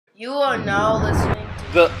You are now listening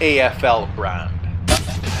to The AFL brand,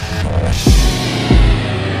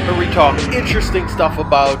 where we talk interesting stuff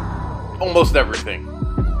about almost everything: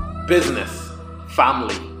 business,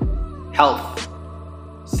 family, health,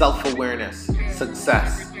 self-awareness,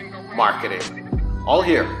 success, marketing. All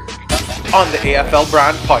here on the AFL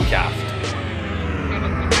brand podcast.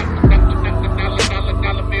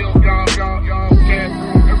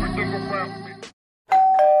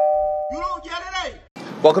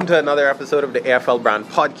 Welcome to another episode of the AFL Brand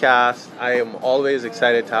Podcast. I am always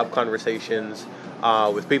excited to have conversations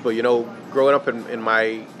with people. You know, growing up in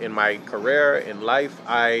my career in life,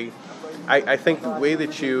 I think the way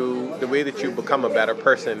that you become a better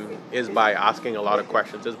person is by asking a lot of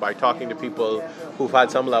questions, is by talking to people who've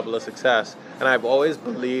had some level of success. And I've always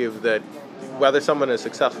believed that whether someone is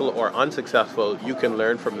successful or unsuccessful, you can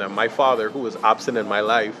learn from them. My father, who was absent in my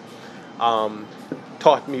life,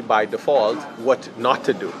 taught me by default what not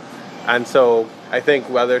to do. And so I think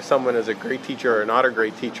whether someone is a great teacher or not a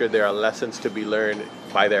great teacher, there are lessons to be learned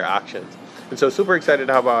by their actions. And so super excited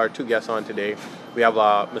to have our two guests on today. We have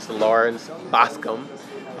Mr. Lawrence Bascom,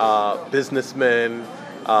 businessman.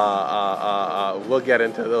 We'll get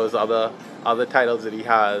into those other titles that he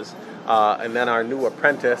has. And then our new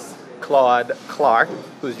apprentice, Claude Clark,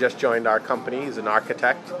 who's just joined our company. He's an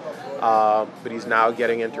architect, but he's now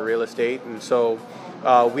getting into real estate. And so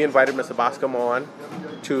we invited Mr. Bascom on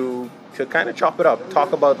to kind of chop it up,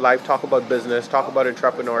 talk about life, talk about business, talk about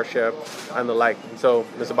entrepreneurship and the like. And so,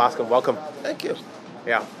 Mr. Bascom, welcome. Thank you.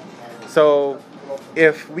 Yeah. So,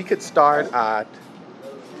 if we could start at,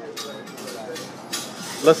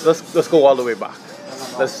 let's go all the way back.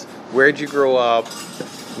 Where'd you grow up?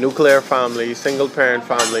 Nuclear family, single parent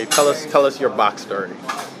family. Tell us your backstory.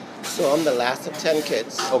 So I'm the last of 10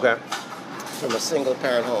 kids. Okay. From a single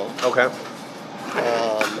parent home. Okay.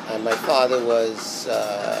 And my father was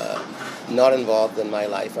not involved in my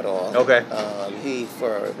life at all. Okay. He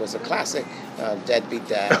was a classic deadbeat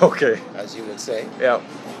dad. Okay. As you would say. Yeah.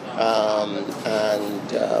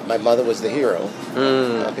 And my mother was the hero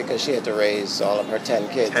because she had to raise all of her 10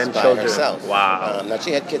 kids 10 by children. herself. Wow. Now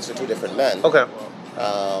she had kids for two different men. Okay.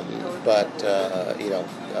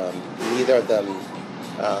 Neither of them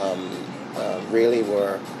really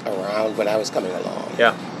were around when I was coming along.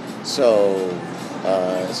 Yeah. So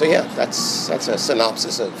yeah, that's a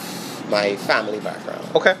synopsis of my family background.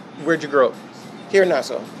 Okay. Where'd you grow up? Here in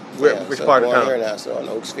Nassau. Which part of town? Here in Nassau, in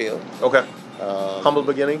Oaksfield. Okay. Humble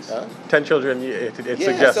beginnings? 10 children, it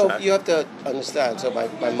suggests so that. you have to understand. So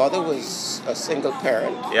my mother was a single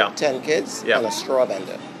parent, 10 kids, and a straw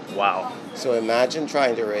vendor. Wow. So imagine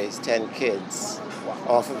trying to raise 10 kids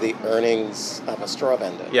off of the earnings of a straw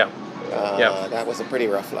vendor. Yeah. That was a pretty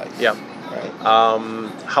rough life. Yeah. Right.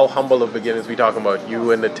 How humble of beginnings we talking about?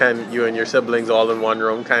 You and your siblings all in one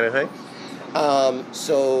room kind of thing?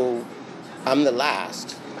 So I'm the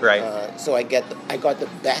last. Right. So I got the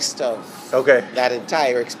best of that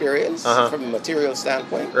entire experience from a material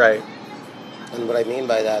standpoint. Right. And what I mean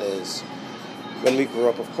by that is, when we grew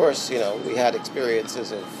up, of course, we had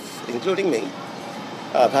experiences of, including me,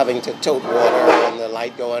 of having to tote water and the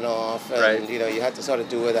light going off, and you had to sort of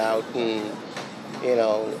do without, and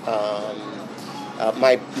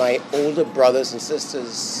my older brothers and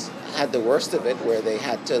sisters had the worst of it, where they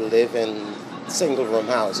had to live in single-room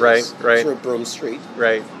houses through Broome Street.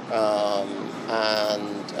 Right.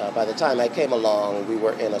 And by the time I came along, we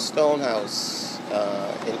were in a stone house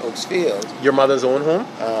in Oaksfield. Your mother's own home?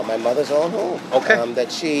 My mother's own home. Okay.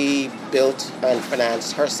 That she built and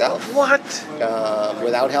financed herself. What?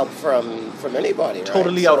 Without help from anybody.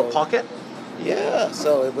 Totally out of pocket? Yeah.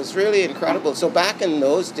 So it was really incredible. So back in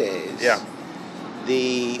those days,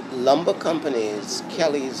 the lumber companies,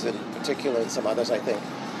 Kelly's in particular, and some others, I think,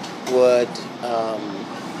 would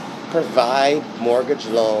provide mortgage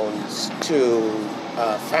loans to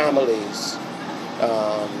families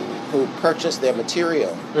who purchased their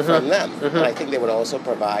material from them. And I think they would also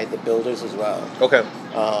provide the builders as well. Okay.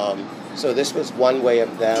 So this was one way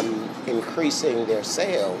of them increasing their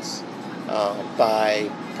sales by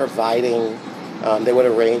providing, they would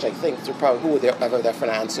arrange, I think, through probably whoever their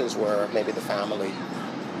financiers were, maybe the family,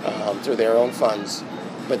 through their own funds.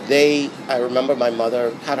 But I remember my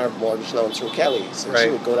mother had her mortgage loan through Kelly's, and she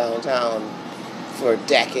would go downtown for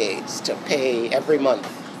decades to pay every month.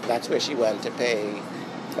 That's where she went to pay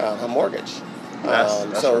her mortgage.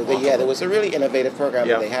 That's There was a really innovative program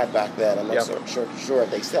that they had back then. I'm not sure if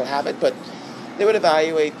they still have it, but they would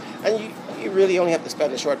evaluate, and you really only have to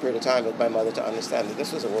spend a short period of time with my mother to understand that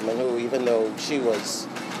this was a woman who, even though she was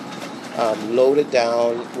loaded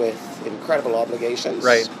down with incredible obligations,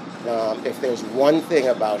 if there's one thing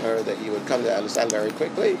about her that you would come to understand very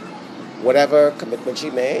quickly, whatever commitment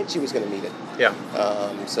she made, she was going to meet it. Yeah.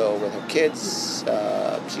 So with her kids,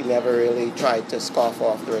 she never really tried to scoff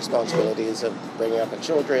off the responsibilities of bringing up her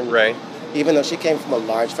children. Right. Even though she came from a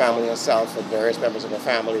large family herself, and various members of her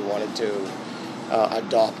family wanted to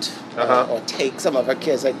adopt or take some of her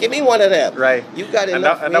kids. Like, give me one of them. Right. You got And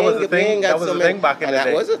enough. that was the thing. That was the thing back in the day. And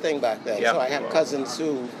that was the thing back then. Yeah. So I have cousins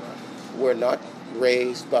who were not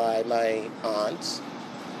raised by my aunts.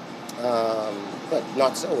 But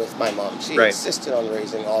not so with my mom. She insisted on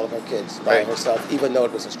raising all of her kids by herself, even though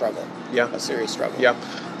it was a struggle. Yeah. A serious struggle. Yeah.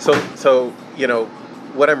 So you know,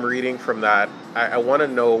 what I'm reading from that, I want to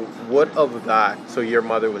know what of that. So your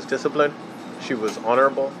mother was disciplined. She was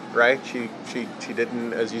honorable, right? She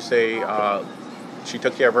didn't, as you say, she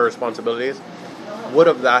took care of her responsibilities. What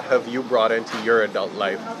of that have you brought into your adult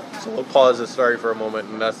life? So we'll pause the story for a moment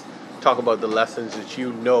and let's talk about the lessons that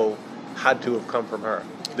you know had to have come from her.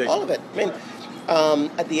 All of it. I mean,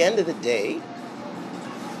 at the end of the day,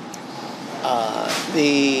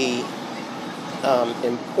 the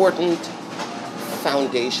important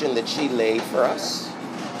foundation that she laid for us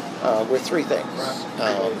were three things.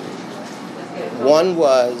 One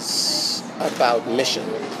was about mission,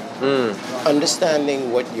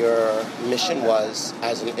 understanding what your mission was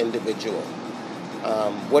as an individual.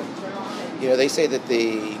 They say that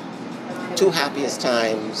the two happiest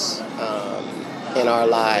times in our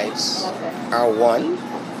lives are one,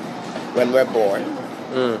 when we're born.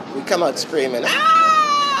 We come out screaming,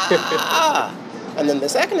 ah! And then the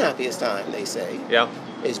second happiest time, they say,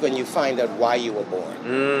 is when you find out why you were born.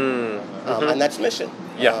 And that's mission.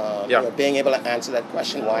 Being able to answer that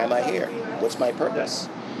question, why am I here? What's my purpose?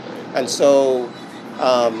 And so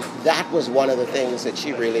that was one of the things that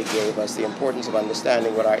she really gave us, the importance of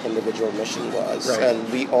understanding what our individual mission was. Right.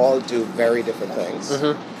 And we all do very different things.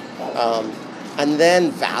 And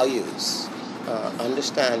then values,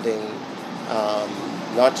 understanding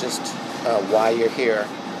not just why you're here,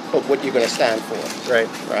 but what you're going to stand for.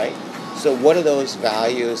 Right? So what are those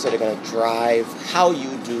values that are going to drive how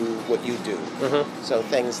you do what you do? So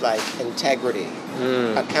things like integrity,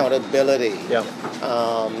 accountability, the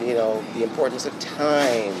importance of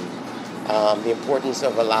time, the importance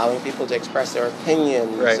of allowing people to express their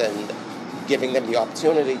opinions and giving them the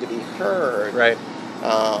opportunity to be heard.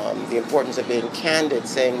 The importance of being candid,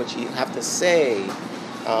 saying what you have to say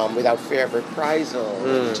without fear of reprisal.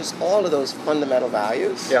 Just all of those fundamental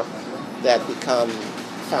values that become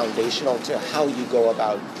foundational to how you go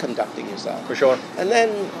about conducting yourself. For sure. And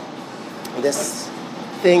then this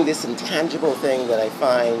intangible thing that I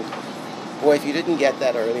find, boy, if you didn't get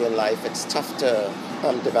that early in life, it's tough to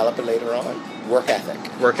develop it later on. Work ethic.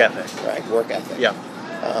 Work ethic. Right, work ethic. Yeah.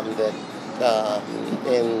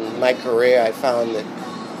 In my career, I found that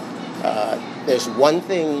there's one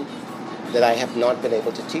thing that I have not been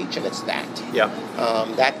able to teach, and it's that.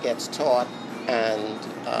 That gets taught and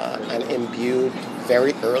imbued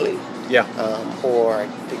very early. Or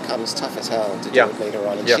it becomes tough as hell to do it later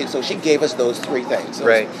on. And so she gave us those three things.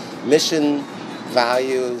 Mission,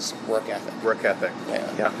 values, work ethic. Work ethic.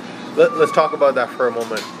 Let's talk about that for a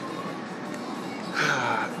moment.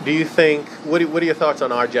 Do you think, what are your thoughts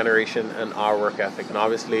on our generation and our work ethic? And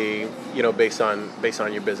obviously, based on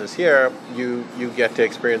your business here, you get to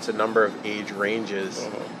experience a number of age ranges.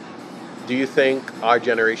 Do you think our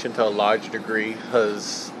generation, to a large degree,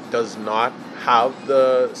 does not have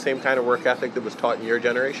the same kind of work ethic that was taught in your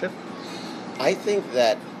generation? I think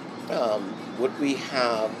that what we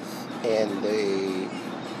have in the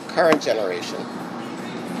current generation,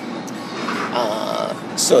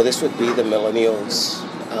 so this would be the millennials,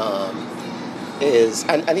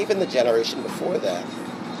 and even the generation before that,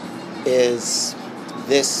 is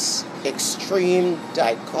this extreme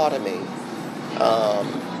dichotomy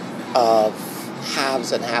of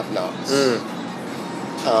haves and have-nots.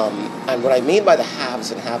 And what I mean by the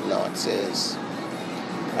haves and have-nots is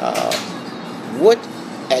what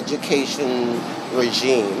education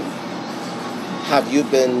regime have you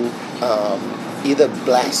been either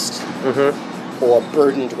blessed or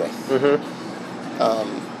burdened with?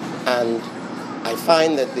 And I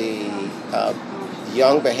find that the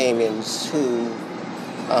young Bahamians who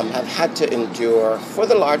have had to endure, for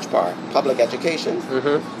the large part, public education,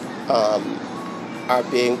 are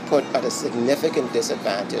being put at a significant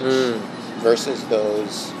disadvantage versus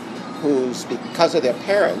those whose, because of their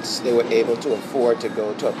parents, they were able to afford to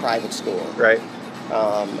go to a private school.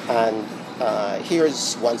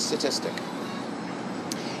 Here's one statistic.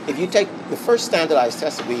 If you take the first standardized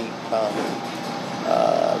test that we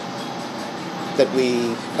that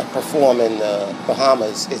we perform in the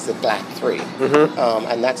Bahamas is the GLAC 3,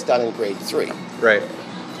 and that's done in grade 3. Right.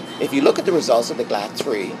 If you look at the results of the GLAC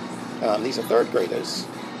 3, these are third graders.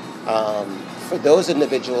 For those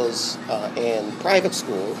individuals in private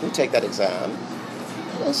school who take that exam,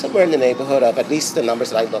 somewhere in the neighborhood of, at least the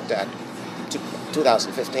numbers that I looked at,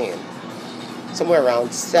 2015, somewhere around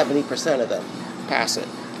 70% of them pass it.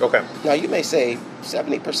 Okay. Now you may say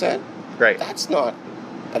 70%. Right. That's not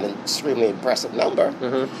an extremely impressive number.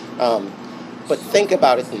 But think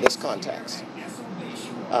about it in this context.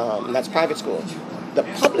 And that's private school. The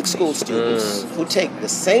public school students who take the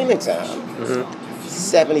same exam,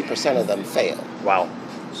 70% of them fail. Wow.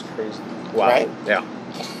 It's crazy. Wow. Right? Yeah.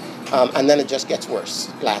 And then it just gets worse.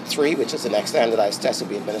 GLAC 3, which is the next standardized test that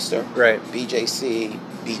we administer. Right. BJC,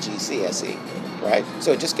 BGCSE. Right?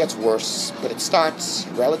 So it just gets worse, but it starts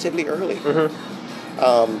relatively early.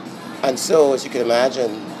 And so, as you can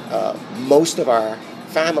imagine, most of our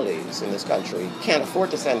families in this country can't afford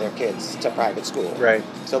to send their kids to private school. Right.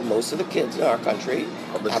 So most of the kids in our country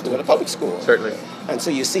Public have to school. go to public school. Certainly. And so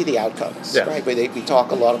you see the outcomes, Yeah. right? But we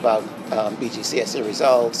talk a lot about BGCSE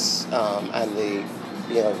results, and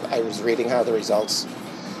I was reading how the results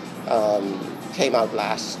came out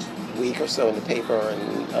last week or so in the paper,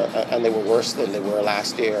 and they were worse than they were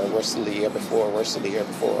last year, worse than the year before, worse than the year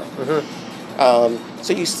before.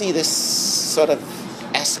 So you see this sort of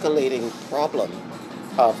escalating problem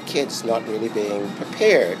of kids not really being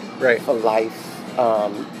prepared Right. for life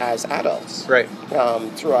as adults Right.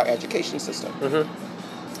 through our education system.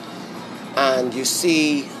 And you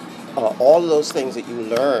see all of those things that you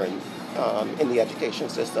learn in the education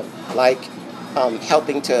system, like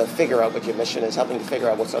helping to figure out what your mission is, helping to figure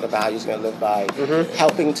out what sort of values you're going to live by,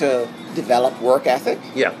 helping to develop work ethic.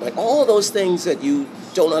 Yeah. Like all those things that you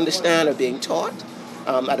don't understand are being taught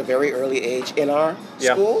at a very early age in our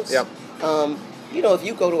schools. Yeah. If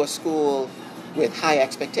you go to a school with high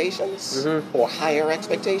expectations or higher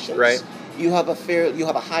expectations, Right. you have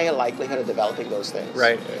a higher likelihood of developing those things.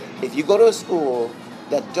 Right. If you go to a school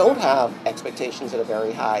that don't have expectations that are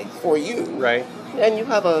very high for you, Right. then you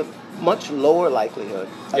have a much lower likelihood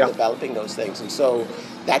of Yeah. developing those things. And so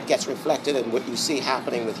that gets reflected in what you see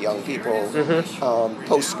happening with young people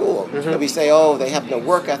post-school. And we say, oh, they have no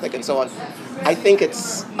work ethic and so on. I think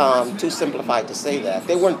it's too simplified to say that.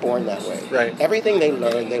 They weren't born that way. Right. Everything they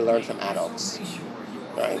learn from adults.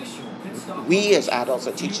 Right? We as adults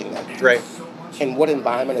are teaching them. Right. In what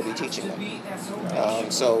environment are we teaching them?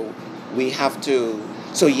 So we have to.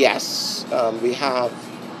 So yes, we have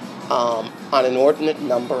an inordinate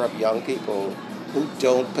number of young people who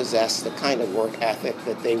don't possess the kind of work ethic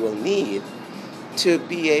that they will need to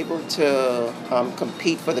be able to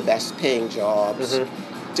compete for the best paying jobs,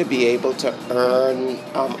 to be able to earn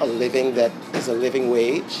a living that is a living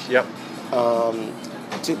wage, Yep.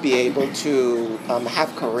 to be able to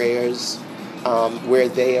have careers where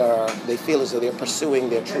they feel as though they're pursuing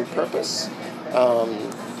their true purpose.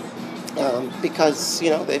 Because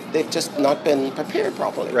they've just not been prepared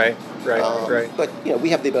properly. Right. Right. But we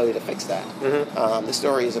have the ability to fix that. The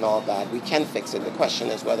story isn't all bad. We can fix it. The question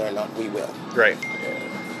is whether or not we will. Right.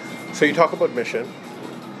 So you talk about mission.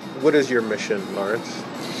 What is your mission, Lawrence?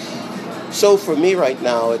 So for me right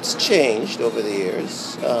now, it's changed over the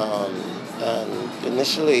years. And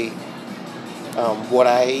initially, what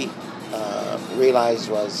I realized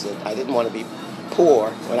was that I didn't want to be poor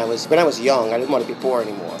when I was young. I didn't want to be poor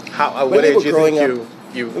anymore. How? What age do you think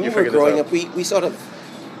you when we were figured growing this out?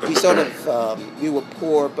 up, we were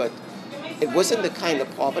poor, but it wasn't the kind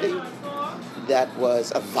of poverty that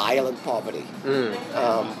was a violent poverty,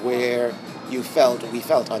 where we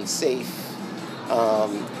felt unsafe.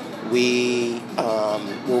 We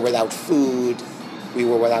were without food. We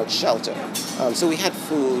were without shelter. So we had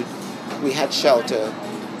food, we had shelter,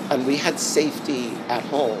 and we had safety at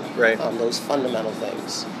home. Right. Those fundamental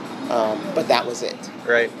things. But that was it.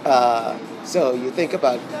 Right. So you think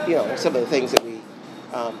about, some of the things that we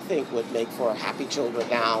think would make for happy children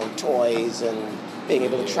now, toys and being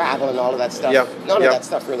able to travel and all of that stuff. Yep. None Yep. of that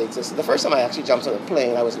stuff really existed. The first time I actually jumped on a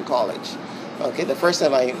plane, I was in college. Okay, the first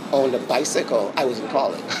time I owned a bicycle, I was in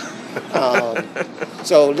college.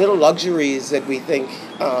 So little luxuries that we think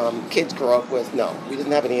kids grow up with, no, we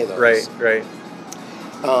didn't have any of those. Right. Right.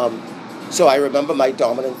 So I remember my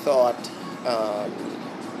dominant thought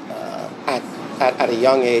at a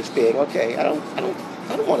young age being, okay, I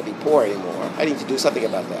don't want to be poor anymore. I need to do something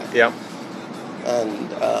about that. Yeah.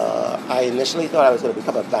 And I initially thought I was going to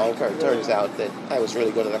become a banker. It turns out that I was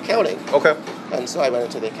really good at accounting. Okay. And so I went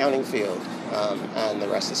into the accounting field, and the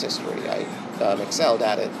rest is history. I excelled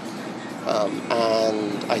at it.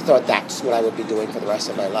 And I thought that's what I would be doing for the rest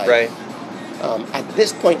of my life. Right. At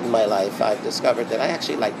this point in my life, I've discovered that I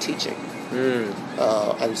actually like teaching.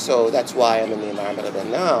 And so that's why I'm in the environment I'm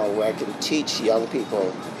in now, where I can teach young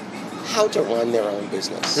people how to run their own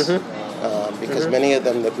business. Because many of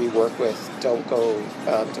them that we work with don't go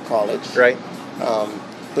to college. Right.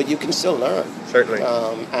 But you can still learn. Certainly.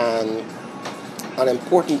 And an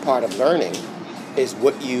important part of learning is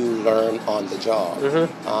what you learn on the job,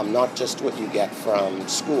 not just what you get from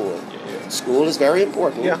school. School is very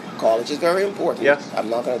important. Yeah. College is very important. Yes. I'm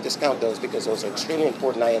not going to discount those because those are extremely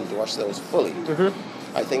important. I endorse those fully.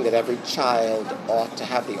 I think that every child ought to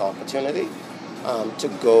have the opportunity to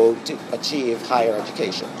go to achieve higher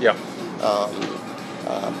education. Yeah.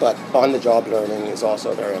 But on-the-job learning is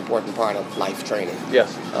also a very important part of life training.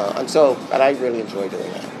 Yes. And I really enjoy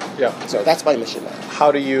doing that. Yeah. So that's my mission now.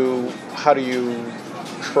 How do you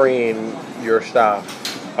train your staff?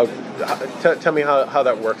 Tell me how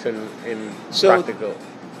that works in practical.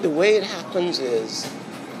 The way it happens is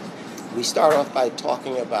we start off by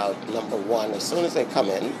talking about, number one, as soon as they come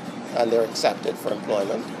in and they're accepted for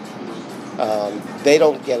employment, they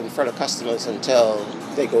don't get in front of customers until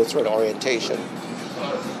they go through an orientation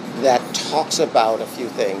that talks about a few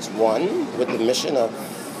things. One, what the mission of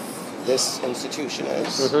this institution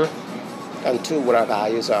is, and two, what our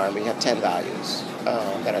values are. And we have 10 values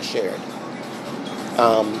that are shared.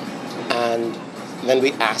 And then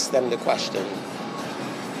we ask them the question,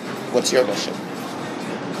 what's your mission?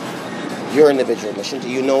 Your individual mission, do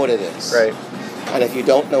you know what it is? Right. And if you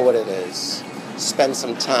don't know what it is, spend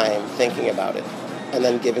some time thinking about it and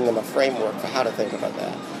then giving them a framework for how to think about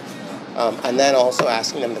that. And then also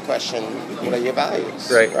asking them the question, what are your values?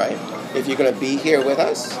 Right. If you're going to be here with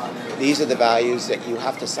us, these are the values that you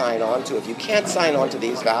have to sign on to. If you can't sign on to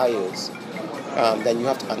these values, then you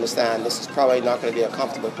have to understand this is probably not going to be a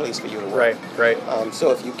comfortable place for you to work. Right.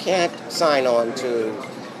 So if you can't sign on to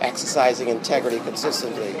exercising integrity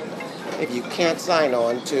consistently, if you can't sign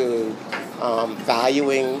on to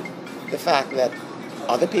valuing the fact that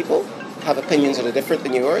other people have opinions that are different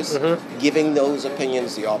than yours, giving those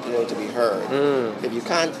opinions the opportunity to be heard. If you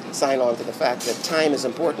can't sign on to the fact that time is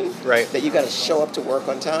important, that you got to show up to work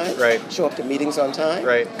on time, show up to meetings on time,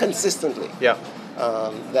 consistently,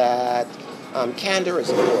 that candor is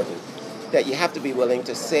important, that you have to be willing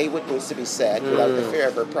to say what needs to be said without the fear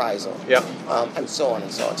of reprisal, and so on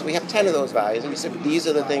and so on. So we have 10 of those values, and we said these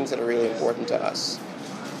are the things that are really important to us.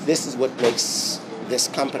 This is what makes this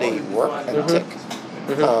company work and tick.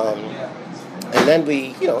 And then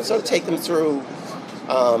we, sort of take them through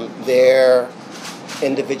their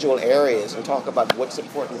individual areas and talk about what's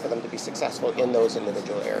important for them to be successful in those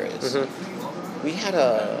individual areas. We had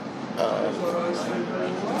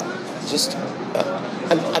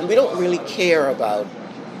and we don't really care about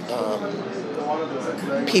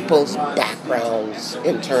people's backgrounds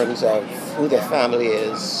in terms of who their family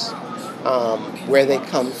is, where they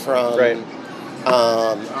come from,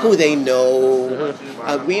 who they know.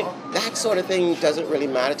 That sort of thing doesn't really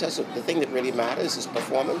matter to us. The thing that really matters is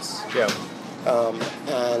performance.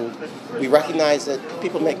 And we recognize that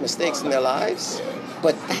people make mistakes in their lives,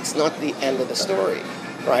 but that's not the end of the story,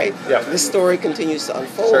 right? This story continues to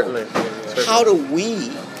unfold. Certainly. How do we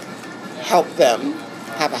help them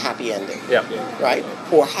have a happy ending? Right?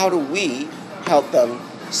 Or how do we help them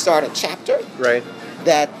start a chapter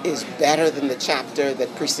that is better than the chapter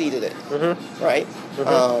that preceded it? Right?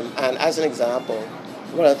 And as an example,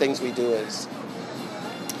 one of the things we do is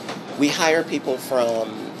we hire people from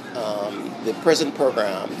the prison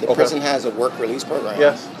program. The prison has a work release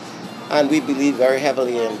program. And we believe very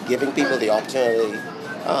heavily in giving people the opportunity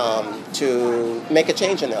to make a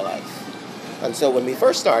change in their life. And so when we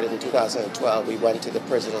first started in 2012, we went to the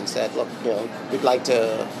prison and said, look, we'd like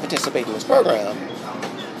to participate in this program.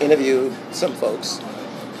 Interviewed some folks.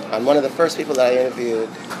 And one of the first people that I interviewed,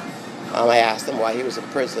 I asked him why he was in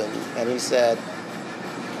prison. And he said,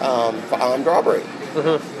 for armed robbery.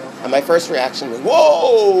 And my first reaction was,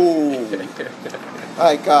 whoa!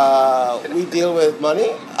 Like, we deal with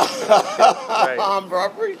money? Armed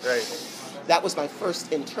robbery? That was my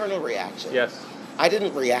first internal reaction. I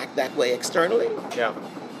didn't react that way externally.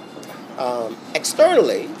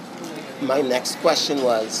 Externally, my next question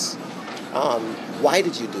was, why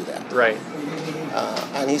did you do that?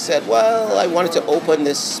 And he said, well, I wanted to open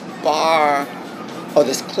this bar or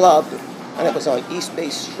this club, and it was on East Bay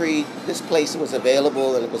Street. This place was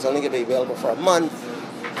available, and it was only going to be available for a month.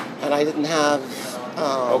 And I didn't have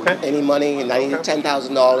any money, and I needed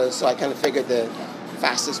 $10,000, so I kind of figured the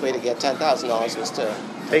fastest way to get $10,000 was to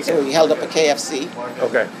take it. So he held up a KFC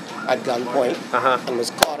at gunpoint and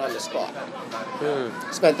was caught on the spot.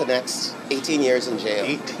 Spent the next 18 years in jail.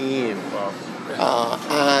 18, wow.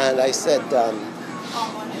 And I said,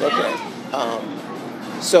 okay.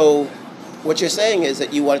 So what you're saying is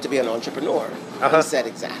that you wanted to be an entrepreneur. He said,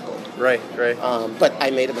 exactly. Right, right. But I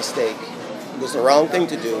made a mistake. It was the wrong thing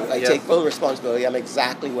to do. I Yeah. take full responsibility. I'm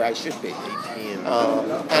exactly where I should be. And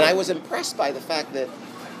I was impressed by the fact that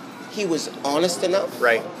he was honest enough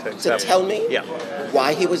Right. to tell me Yeah.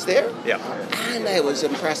 why he was there. Yeah. And I was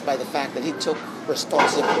impressed by the fact that he took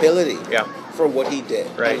responsibility Yeah. for what he did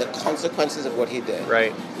Right. and the consequences of what he did.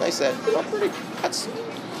 Right. And I said,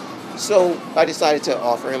 so I decided to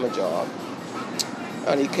offer him a job.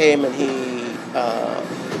 And he came and he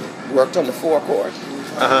worked on the forecourt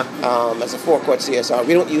as a forecourt CSR.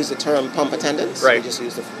 We don't use the term pump attendants. Right. We just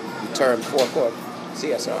use the term forecourt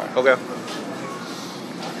CSR. Okay.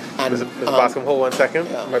 And, Ms. Boscombe, hold 1 second.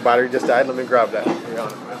 Yeah. My battery just died. Let me grab that. Hang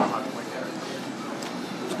on.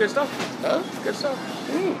 It's good stuff. Huh? Good stuff.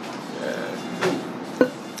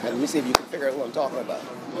 And let me see if you can figure out who I'm talking about.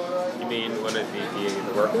 You mean one of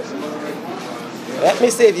the workers? Let me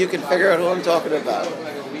see if you can figure out who I'm talking about.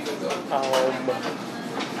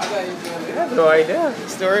 I have no idea. The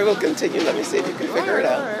story will continue. Let me see if you can figure it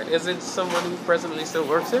out. Alright. Is it someone who presently still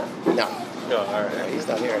works here? No, No, alright. he's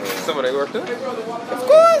not here anymore. Someone I worked with? Of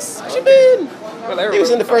course, what you mean? Well, He was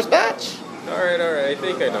in the first batch. Alright, I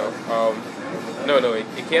think I know. No, it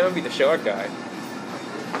can't be the short guy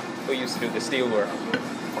who used to do the steel work.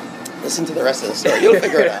 Listen to the rest of the story. You'll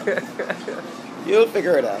figure it out. You'll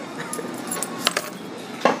figure it out.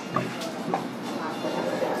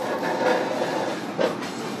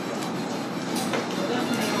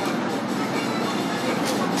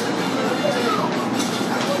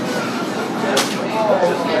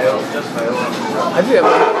 Have you ever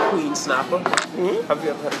had a queen snapper? Have you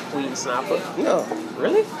ever had a queen snapper? No.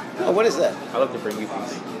 Really? Oh, what is that? I love to bring you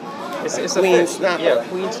these. It's Queen a fish. snapper? Yeah,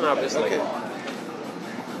 queen snapper. It's Okay. like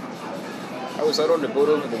I was out on the boat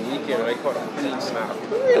over the weekend and I caught a queen snapper.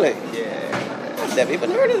 Really? Yeah. I've never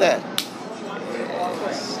even heard of that.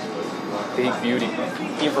 Yes. Big beauty.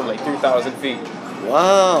 Came from like 3,000 feet.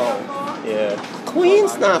 Wow. Yeah. Queen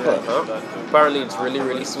snapper. Huh? Apparently it's really,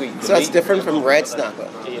 really sweet. So that's different from red snapper.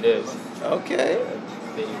 It is. Okay.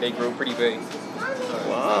 They grow pretty big.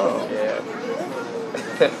 Wow. Yeah.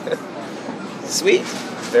 Sweet.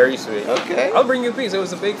 Very sweet. Okay. I'll bring you a piece. It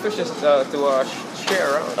was a big fish to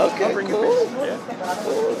share around. Okay, I'll bring you a cool. piece. Yeah.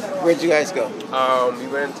 Where'd you guys go? We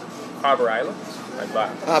went Harbor Island. Right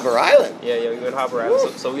back. Harbor Island. Yeah, we went Harbor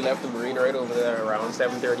Island. So we left the marina right over there around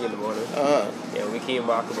 7:30 in the morning. Yeah, we came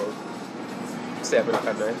back about 7 at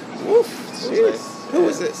night. Woof. It was Jeez. nice. Who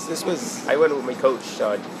was this? This was. I went with my coach,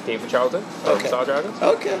 David Charlton, Okay. Star Dragons.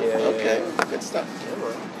 Okay. Yeah. Okay. Good stuff. Yeah,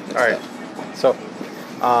 man. Good All right. stuff.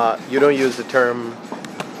 So, you don't use the term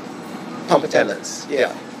Pump attendants.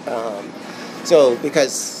 Yeah. So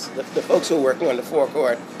because the folks who are working on the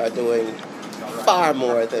forecourt are doing far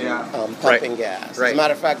more than pumping gas. As Right. a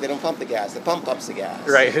matter of fact, they don't pump the gas. The pump pumps the gas.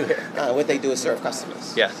 Right. What they do is serve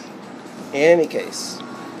customers. Yes. In any case,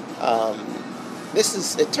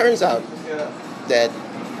 it turns out that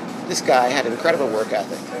this guy had incredible work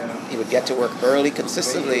ethic. He would get to work early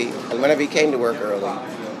consistently, and whenever he came to work early,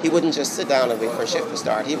 he wouldn't just sit down and wait for a shift to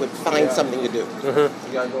start. He would find something to do.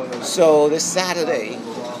 So this Saturday,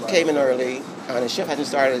 he came in early, and his shift hadn't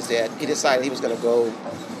started as yet. He decided he was going to go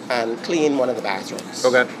and clean one of the bathrooms.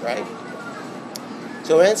 Okay. Right?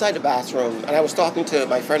 So we're inside the bathroom, and I was talking to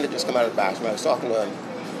my friend that just come out of the bathroom. I was talking to him,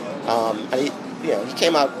 and he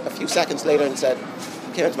came out a few seconds later and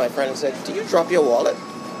came up to my friend and said, "Did you drop your wallet?"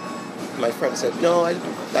 My friend said, "No, I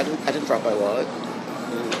didn't drop my wallet."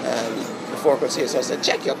 And the forecourt CSO said,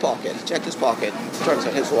 "Check your pocket." He checked his pocket. Turns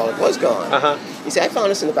out his wallet was gone. He said, "I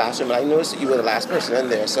found this in the bathroom, and I noticed that you were the last person in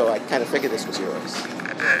there, so I kind of figured this was yours."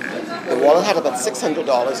 The wallet had about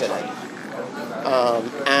 $600 in it,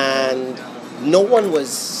 and no one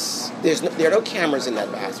was. There are no cameras in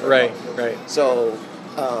that bathroom. Right. So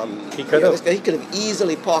He could have. he could have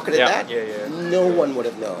easily pocketed that. Yeah. No one would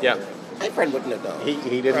have known. Yeah. My friend wouldn't have known.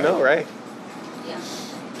 He didn't know, right?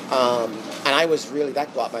 And I was really,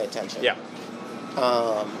 that got my attention. Yeah.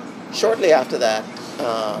 Shortly after that,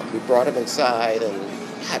 we brought him inside and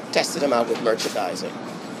had tested him out with merchandising.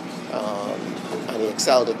 And he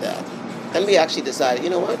excelled at that. And we actually decided, you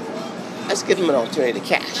know what? Let's give him an opportunity to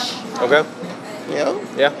cash. Okay. You know?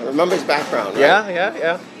 Yeah. Remember his background, right?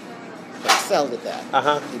 Yeah. Excelled at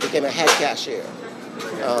that. He became a head cashier.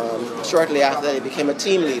 Shortly after that, he became a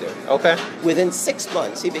team leader. Okay. Within 6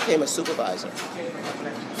 months, he became a supervisor.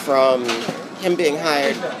 From him being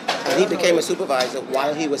hired, and he became a supervisor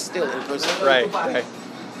while he was still in prison. Right.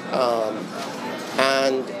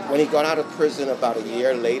 And when he got out of prison about a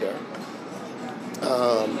year later,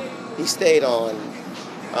 he stayed on,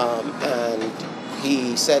 and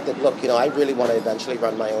he said that, look, I really want to eventually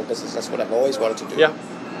run my own business. That's what I've always wanted to do. Yeah.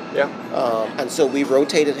 Yeah. And so we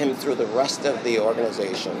rotated him through the rest of the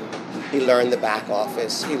organization. He learned the back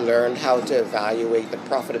office. He learned how to evaluate the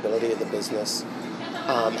profitability of the business,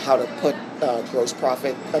 how to put gross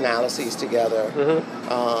profit analyses together,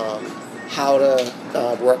 how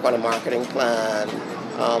to work on a marketing plan,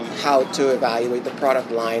 how to evaluate the product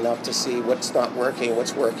lineup to see what's not working,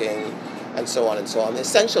 what's working, and so on and so on.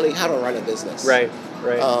 Essentially, how to run a business. Right.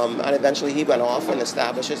 And eventually he went off and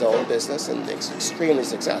established his own business and extremely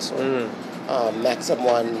successful. Met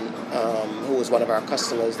someone who was one of our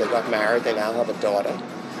customers. They got married. They now have a daughter.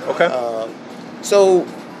 Okay. So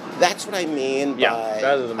that's what I mean by...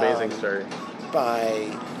 that is an amazing story.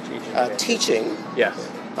 By teaching. Yes.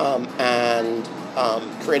 And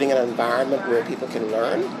creating an environment where people can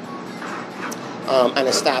learn, and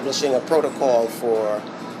establishing a protocol for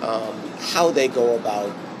how they go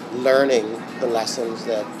about learning the lessons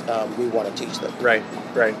that we want to teach them. Right.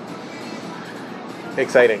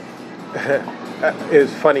 Exciting.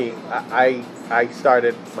 It's funny. I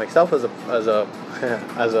started myself as a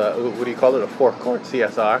what do you call it, a forecourt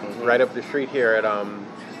CSR right up the street here at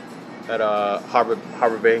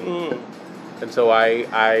Harbor Bay, and so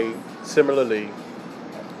I similarly.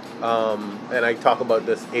 And I talk about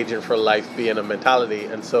this agent for life being a mentality,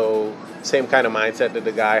 and so same kind of mindset that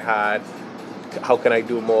the guy had. How can I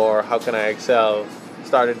do more? How can I excel?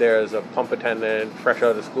 Started there as a pump attendant, fresh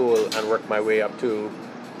out of school, and worked my way up to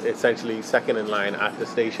essentially second in line at the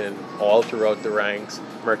station, all throughout the ranks,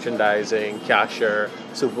 merchandising, cashier,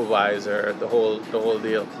 supervisor, the whole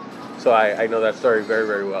deal. So I know that story very,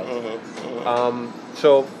 very well.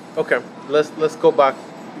 So okay, let's go back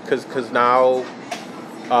because now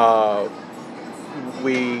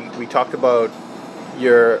we talked about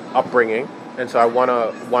your upbringing. And so I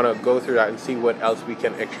wanna go through that and see what else we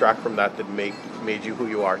can extract from that made you who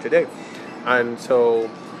you are today. And so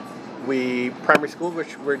primary school,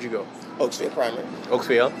 where'd you go? Oaksfield Primary.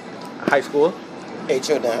 Oaksfield. High school?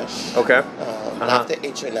 H.O. Nash. Okay. After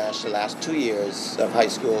H.O. Nash, the last 2 years of high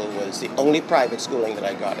school was the only private schooling that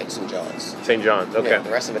I got at St. John's. St. John's, okay. Yeah,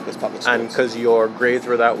 the rest of it was public schools. And because your grades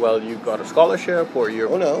were that well, you got a scholarship, or you?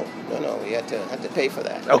 Oh no, we had to pay for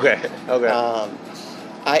that. Okay.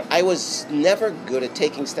 I was never good at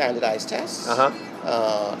taking standardized tests.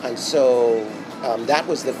 And so that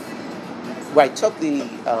was where I took the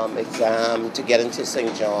exam to get into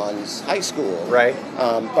St. John's High School. Right.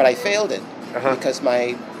 But I failed it because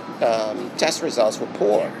my test results were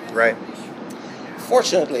poor. Right.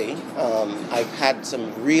 Fortunately, I had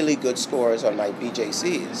some really good scores on my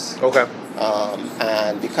BJCs. Okay.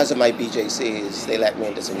 And because of my BJCs, they let me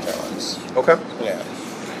into St. John's. Okay. Yeah.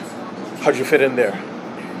 How'd you fit in there?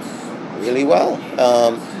 Really well.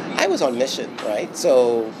 I was on mission, right?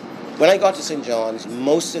 So when I got to St. John's,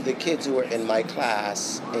 most of the kids who were in my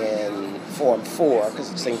class in Form 4,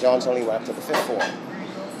 because St. John's only went up to the 5th form,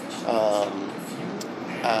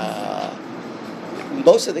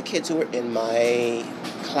 most of the kids who were in my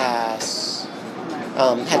class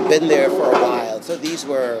had been there for a while. So they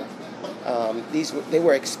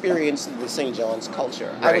were experienced in the St. John's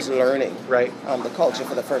culture. Right. I was learning the culture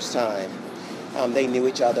for the first time. They knew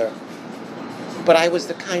each other. But I was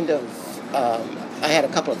the kind of, I had a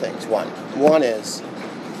couple of things. One is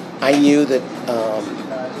I knew that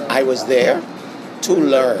I was there to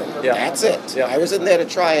learn. Yeah. That's it. Yeah. I wasn't there to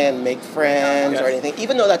try and make friends or anything,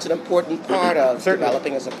 even though that's an important part of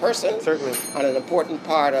developing as a person. Certainly. And an important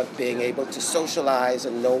part of being able to socialize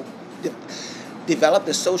and develop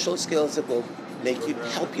the social skills that will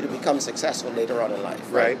help you to become successful later on in life.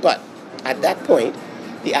 Right. But at that point,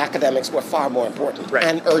 the academics were far more important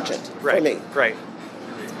and urgent for me. Right.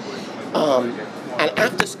 And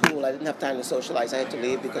after school, I didn't have time to socialize. I had to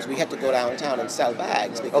leave because we had to go downtown and sell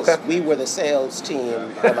bags because we were the sales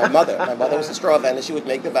team for my mother. My mother was a straw vendor. She would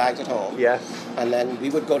make the bags at home. Yes. And then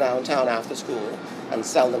we would go downtown after school and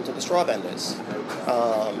sell them to the straw vendors.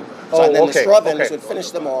 The straw vendors would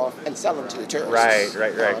finish them off and sell them to the tourists.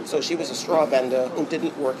 Right. So she was a straw vendor who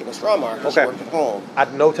didn't work in a straw market. She worked at home.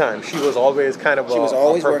 At no time. She was always kind of She was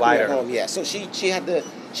always working provider. at home, yeah. So she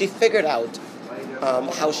figured out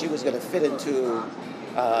how she was going to fit into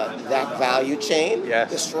that value chain,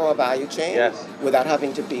 the straw value chain, without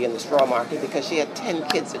having to be in the straw market because she had 10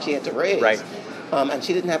 kids that she had to raise. Right. And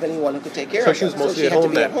she didn't have anyone who could take care of them. So she was mostly at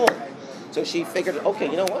home. then. At home. So she figured, okay,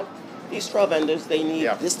 you know what? These straw vendors, they need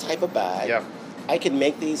this type of bag. Yeah. I can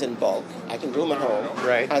make these in bulk. I can do them at home.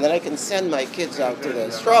 Right. And then I can send my kids out to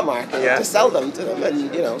the straw market to sell them to them.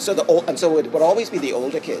 And so it would always be the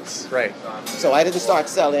older kids. Right. So I didn't start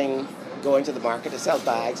selling going to the market to sell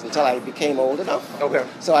bags until I became old enough. Okay.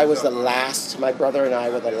 So I was the last. My brother and I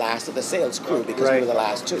were the last of the sales crew because we were the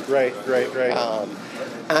last two. Right.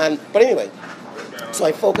 But anyway, so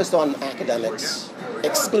I focused on academics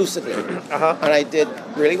exclusively, and I did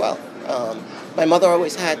really well. My mother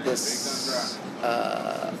always had this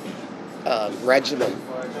regimen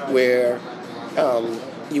where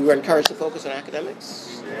you were encouraged to focus on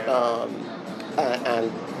academics,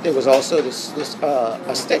 and there was also this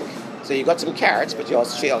a stick. So you got some carrots, but she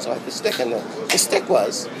also had the stick, and the stick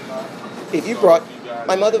was, if you brought,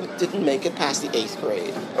 my mother didn't make it past the 8th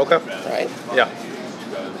grade. Okay. Right? Yeah.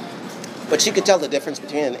 But she could tell the difference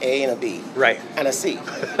between an A and a B. Right. And a C.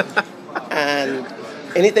 And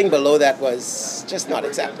anything below that was just not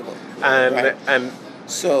acceptable. And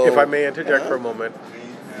so, if I may interject for a moment,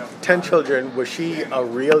 10 children, was she a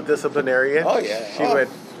real disciplinarian? Oh, yeah.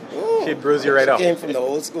 She'd bruise you right up. She came from the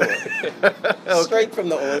old school. Straight from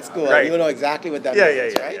the old school. Right. You know exactly what that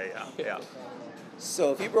means, right? Yeah.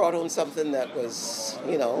 So if you brought home something that was,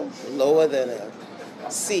 lower than a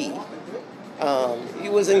C,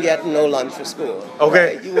 you wasn't getting no lunch for school.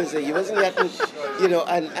 Okay. Right? You wasn't getting,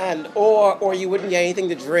 or you wouldn't get anything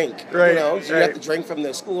to drink. Right. So you have to drink from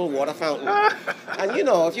the school water fountain. And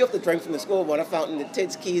if you have to drink from the school water fountain, the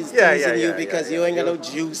kids teasing you because you ain't got no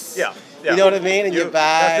juice. Yeah. You know what I mean? And you're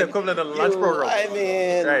bad. That's the equivalent of the lunch program. I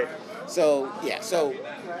mean. Right. So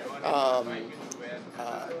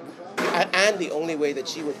and the only way that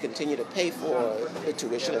she would continue to pay for the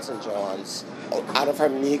tuition at St. John's out of her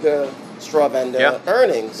meager straw vendor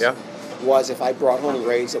earnings was if I brought home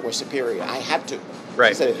grades that were superior. I had to. Right.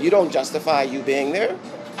 She said, if you don't justify you being there,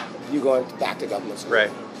 you're going back to government school.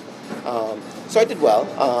 Right. So I did well,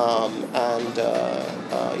 I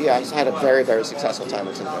had a very, very successful time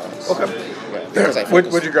at St. John's. Okay. Yeah,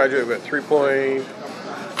 What'd you graduate with? 3 point?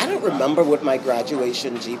 I don't remember what my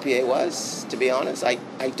graduation GPA was, to be honest. I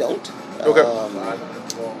don't. Okay.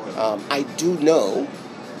 I do know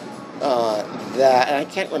that, and I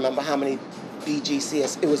can't remember how many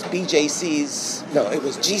BGCS, it was BJCs, no, it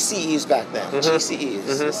was GCEs back then, GCEs.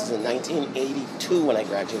 This is in 1982 when I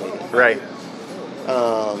graduated. Right.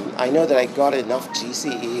 I know that I got enough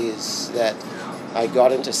GCEs that I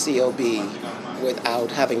got into COB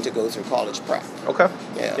without having to go through college prep. Okay.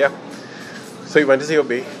 Yeah. So you went to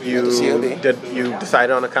COB. You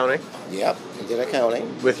decided on accounting? Yep, I did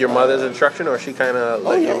accounting. With your mother's instruction, or she kind of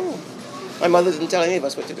let you? My mother didn't tell any of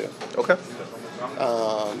us what to do. Okay.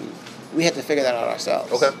 We had to figure that out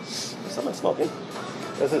ourselves. Okay. Is someone smoking?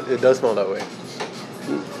 It does smell that way.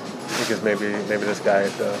 Because maybe this guy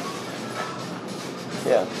at the...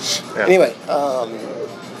 Yeah. Anyway,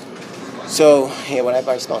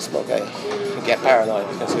 whenever I smell smoke, I get paranoid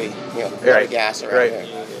because we, right. gas around here.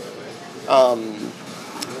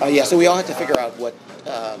 So we all had to figure out what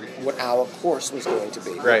our course was going to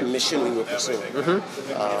be, what mission we were pursuing.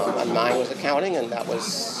 And mine was accounting, and that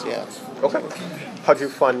was, Okay. How'd you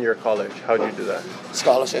fund your college? How'd you do that?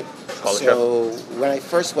 Scholarship. So when I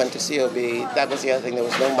first went to COB, that was the other thing. There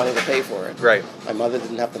was no money to pay for it. Right. My mother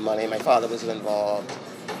didn't have the money. My father wasn't involved.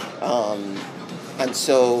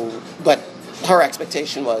 But her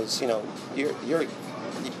expectation was, you're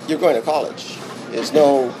going to college. There's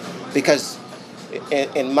no, because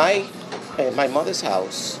in my mother's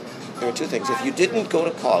house, there were two things. If you didn't go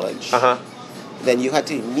to college, then you had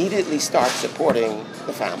to immediately start supporting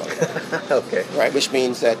the family. Okay. Right, which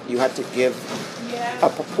means that you had to give a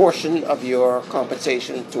proportion of your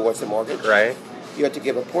compensation towards the mortgage. Right. You had to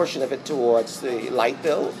give a portion of it towards the light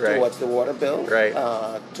bill, towards the water bill,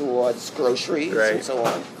 towards groceries, and so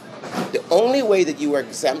on. The only way that you were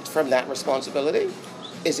exempt from that responsibility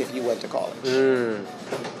is if you went to college.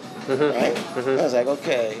 Right? I was like,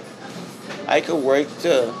 okay, I could work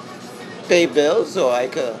to pay bills, or I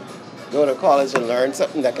could go to college and learn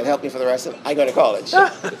something that could help me for the rest of it. I go to college.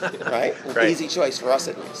 Right? Easy choice for us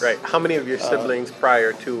at least. Right. How many of your siblings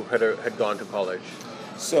prior to had gone to college?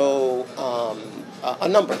 So, a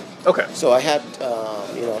number. Okay. So I had,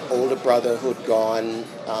 an older brother who'd gone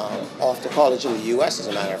off to college in the U.S., as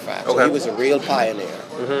a matter of fact. Okay. So he was a real pioneer,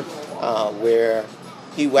 where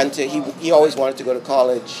he went to, he always wanted to go to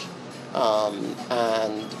college,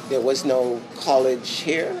 and there was no college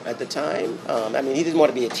here at the time. He didn't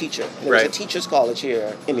want to be a teacher. There was a teacher's college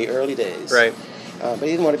here in the early days. Right. But he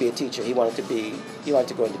didn't want to be a teacher. He wanted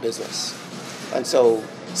to go into business. And so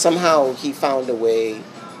somehow he found a way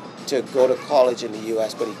to go to college in the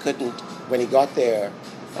U.S., but he couldn't. When he got there,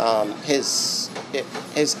 his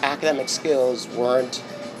academic skills weren't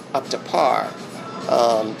up to par.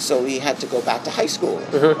 So he had to go back to high school,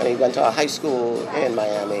 and he went to a high school in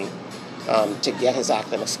Miami, to get his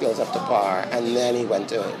academic skills up to par, and then he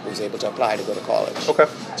was able to apply to go to college. Okay.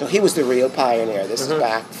 So he was the real pioneer. This is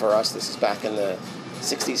back for us. This is back in the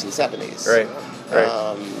 60s and 70s. Right.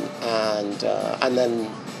 And then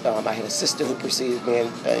I had a sister who preceded me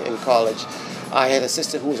in college. I had a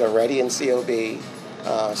sister who was already in COB.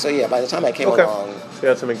 So yeah, by the time I came along. So you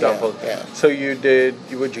had some examples. Yeah. So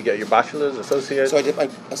would you get your bachelor's, associates? So I did my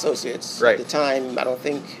associates. Right. At the time, I don't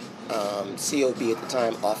think COB at the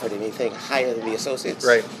time offered anything higher than the associates.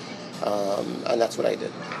 Right. And that's what I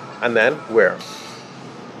did. And then where?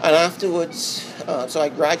 And afterwards, so I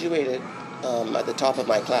graduated at the top of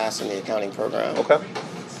my class in the accounting program. Okay.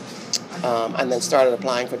 And then started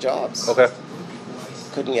applying for jobs. Okay.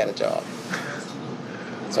 Couldn't get a job.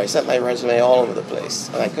 So I sent my resume all over the place,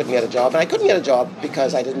 and I couldn't get a job. And I couldn't get a job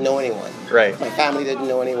because I didn't know anyone. Right. My family didn't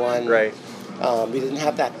know anyone. Right. We didn't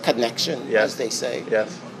have that connection, as they say.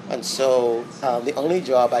 Yes. And so the only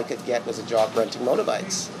job I could get was a job renting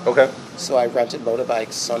motorbikes. Okay. So I rented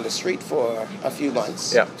motorbikes on the street for a few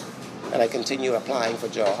months. Yeah. And I continued applying for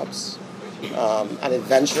jobs. And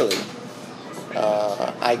eventually,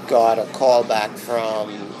 I got a call back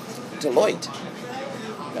from Deloitte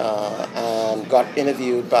and got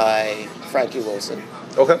interviewed by Frankie Wilson.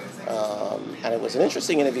 Okay. And it was an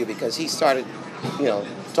interesting interview because he started,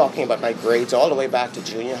 talking about my grades all the way back to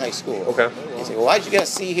junior high school. Okay. He said, "Well, why'd you get a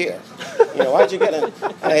C here? Why'd you get a?"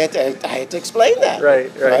 And I had to explain that. Right.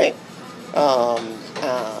 And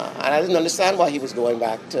I didn't understand why he was going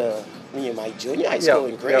back to my junior high school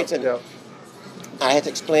in grades, and I had to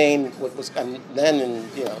explain what was, and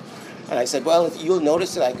I said, "Well, you'll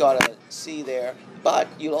notice that I got a C there, but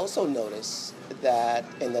you'll also notice that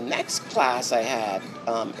in the next class I had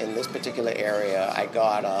in this particular area, I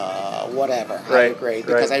got a higher grade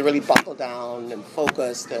because I really buckled down and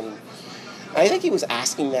focused, and I think he was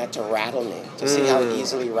asking that to rattle me, to see how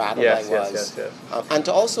easily rattled I was, yes. And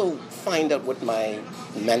to also find out what my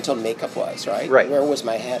mental makeup was, right? Where was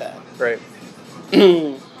my head at? Right.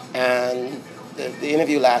 And the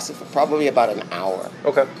interview lasted for probably about an hour.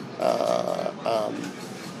 Okay.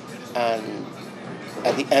 And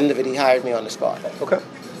at the end of it, he hired me on the spot. Okay.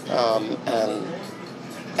 And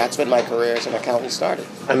that's when my career as an accountant started.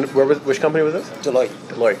 And which company was this?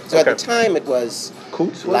 Deloitte. So at the time, it was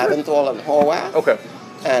Coots, Laventhal and Horwath. Okay.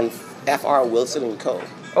 And F.R. Wilson and Co.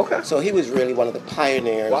 Okay. So he was really one of the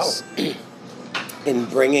pioneers in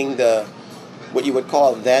bringing what you would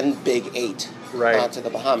call then Big Eight to the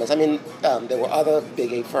Bahamas. I mean, there were other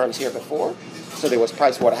Big Eight firms here before. So there was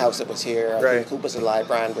Price Waterhouse that was here. I think Coopers and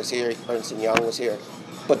Lybrand was here. Ernst & Young was here.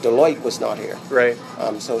 But Deloitte was not here. Right.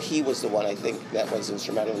 So he was the one, I think, that was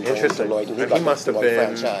instrumental in bringing Deloitte. And he must have been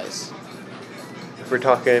franchise.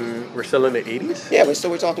 We're still in the 80s? Yeah,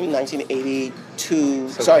 we're talking 1982.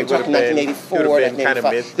 Sorry, we're talking 1984,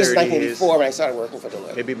 1985. This is 1984 when I started working for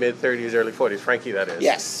Deloitte. Maybe mid-30s, early 40s. Frankie, that is.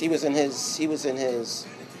 Yes, he was in his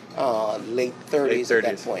late 30s at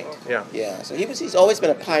that point. Yeah. So he's always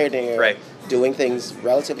been a pioneer, doing things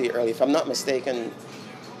relatively early. If I'm not mistaken,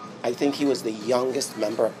 I think he was the youngest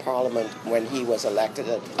member of Parliament when he was elected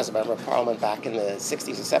as a member of Parliament back in the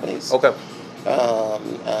 60s and 70s. Okay.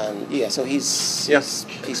 So he's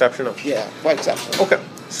exceptional. Yeah, quite exceptional. Okay.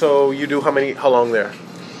 So you do how long there?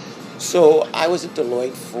 So I was at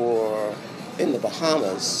Deloitte in the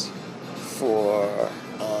Bahamas for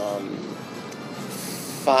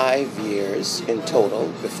 5 years in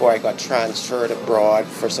total before I got transferred abroad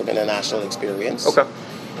for some international experience. Okay.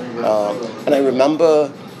 And I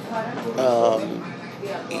remember,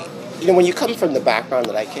 when you come from the background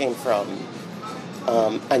that I came from,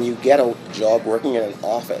 and you get a job working in an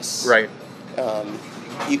office,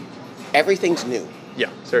 everything's new.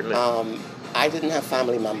 Yeah, certainly. I didn't have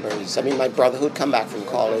family members. I mean, my brother who'd come back from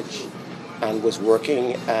college and was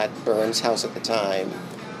working at Burns House at the time,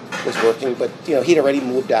 was working, but he'd already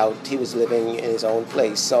moved out. He was living in his own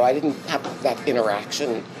place, so I didn't have that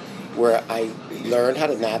interaction where I learned how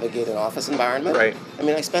to navigate an office environment. Right. I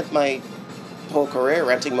mean, I spent my whole career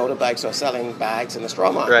renting motorbikes or selling bags in the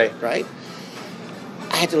straw market. Right.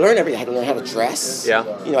 I had to learn everything. I had to learn how to dress. Yeah.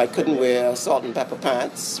 I couldn't wear salt and pepper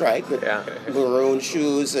pants, right? With maroon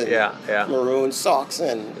shoes and maroon socks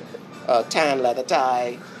and a tan leather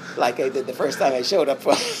tie, like I did the first time I showed up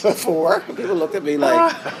for work. People looked at me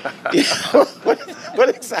like, what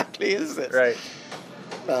exactly is this? Right.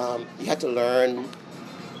 You had to learn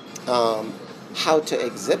how to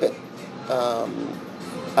exhibit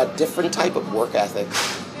a different type of work ethic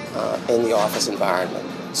in the office environment.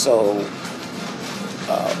 So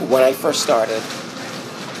when I first started,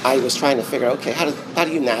 I was trying to figure out, okay, how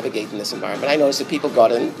do you navigate in this environment? I noticed that people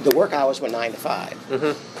got in, the work hours were 9 to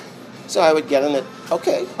 5. So I would get in at,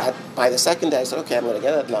 okay, by the second day I said, okay, I'm going to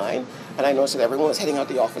get in at 9, and I noticed that everyone was heading out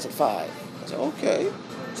the office at 5. I said, okay.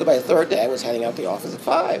 So by the third day I was heading out the office at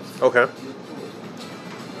 5. Okay.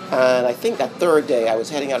 And I think that third day I was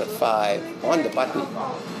heading out at 5 on the button,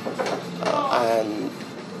 and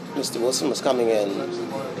Mr. Wilson was coming in.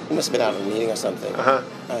 He must have been out of a meeting or something. Uh-huh.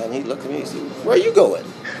 And he looked at me and said, where are you going?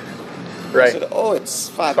 Right. I said, oh, it's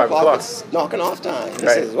 5 5 o'clock. o'clock. It's knocking off time. He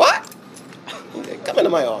Right. says, what? He said, come into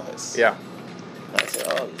my office. Yeah. I said,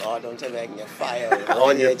 oh, Lord, don't tell me I can get fired.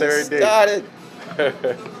 On your I just third day. started.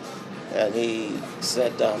 And he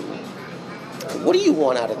said, what do you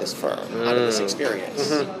want out of this firm, out of this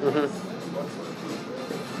experience?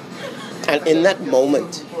 And in that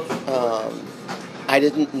moment, I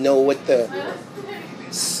didn't know what the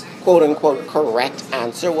quote-unquote correct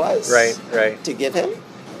answer was Right. to give him.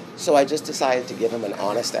 So I just decided to give him an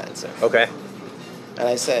honest answer. Okay. And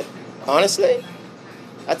I said, honestly,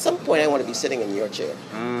 at some point I want to be sitting in your chair.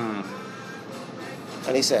 And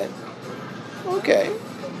he said, okay,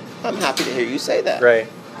 I'm happy to hear you say that. Right.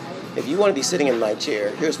 If you want to be sitting in my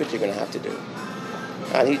chair, here's what you're going to have to do.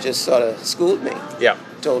 And he just sort of schooled me. Yeah.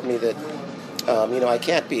 Told me that, I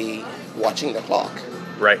can't be watching the clock.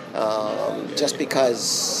 Right. Just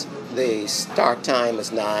because the start time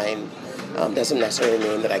is 9 doesn't necessarily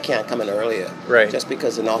mean that I can't come in earlier. Right. Just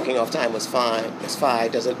because the knocking off time was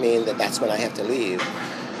 5 doesn't mean that that's when I have to leave.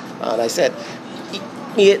 And I said,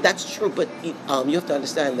 yeah, that's true, but you have to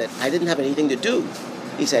understand that I didn't have anything to do.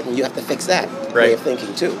 He said, and you have to fix that way of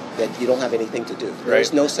thinking too, that you don't have anything to do.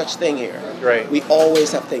 There's no such thing here. Right. We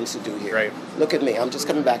always have things to do here. Right. Look at me, I'm just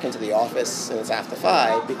coming back into the office and it's after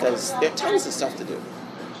 5 because there are tons of stuff to do.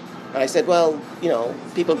 And I said, well,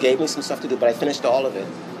 people gave me some stuff to do, but I finished all of it.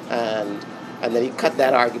 And then he cut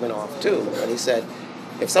that argument off too. And he said,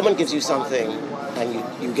 if someone gives you something and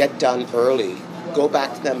you get done early, go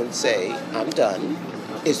back to them and say, I'm done.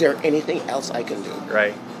 Is there anything else I can do?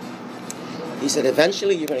 Right. He said,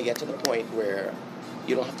 eventually you're going to get to the point where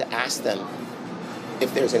you don't have to ask them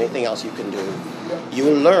if there's anything else you can do. You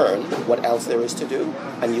will learn what else there is to do,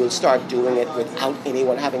 and you'll start doing it without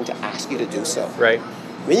anyone having to ask you to do so. Right.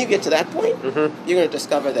 When you get to that point, you're going to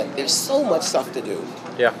discover that there's so much stuff to do.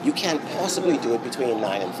 Yeah. You can't possibly do it between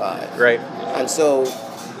 9 and 5. Right. And so,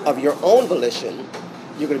 of your own volition,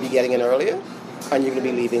 you're going to be getting in earlier, and you're going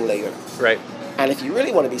to be leaving later. Right. And if you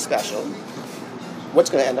really want to be special, what's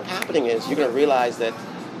going to end up happening is you're going to realize that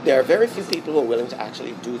there are very few people who are willing to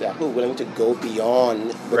actually do that, who are willing to go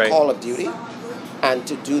beyond the call of duty and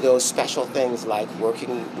to do those special things like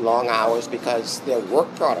working long hours because their work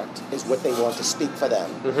product is what they want to speak for them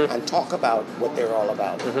and talk about what they're all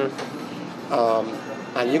about.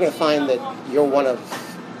 And you're going to find that you're one of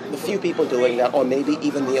the few people doing that, or maybe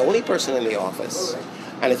even the only person in the office.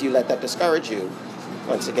 And if you let that discourage you,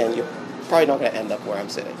 once again, you're probably not going to end up where I'm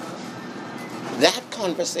sitting. That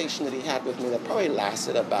conversation that he had with me that probably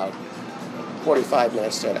lasted about 45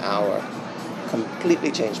 minutes to an hour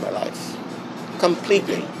completely changed my life.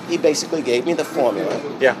 Completely. He basically gave me the formula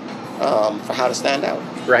for how to stand out.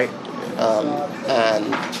 Right.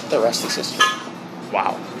 And the rest is history.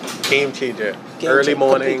 Wow. Game changer. Game Early changer,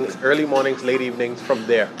 mornings, completely. late evenings from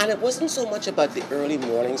there. And it wasn't so much about the early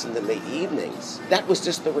mornings and the late evenings. That was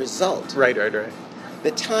just the result. Right.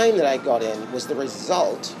 The time that I got in was the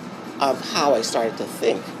result of how I started to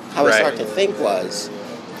think. How I started to think was,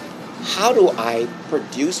 how do I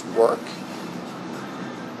produce work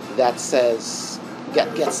that says,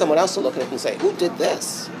 get someone else to look at it and say, who did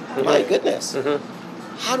this? My goodness.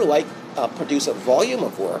 How do I produce a volume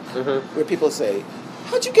of work where people say,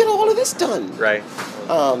 how'd you get all of this done? Right.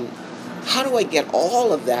 How do I get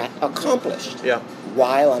all of that accomplished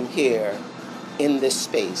while I'm here in this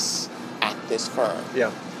space at this firm?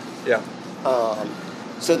 Yeah.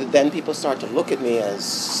 So that then people start to look at me as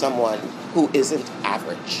someone who isn't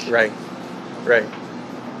average. Right.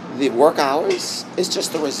 The work hours is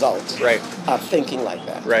just the result of thinking like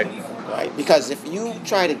that. Right. Because if you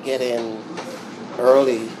try to get in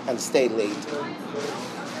early and stay late,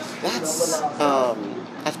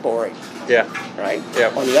 that's boring. Yeah. Right?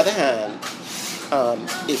 Yeah. On the other hand,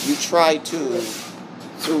 if you try to,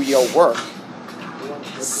 through your work,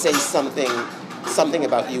 say something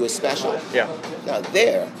about you is special. Yeah. Now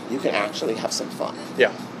there, you can actually have some fun.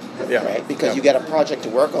 Yeah. Right? Because you get a project to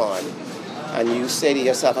work on, and you say to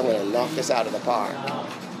yourself, I'm going to knock this out of the park.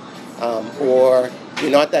 Or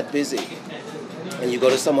you're not that busy, and you go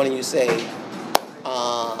to someone and you say,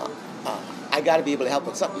 I got to be able to help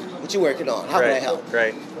with something. What you working on? How can I help?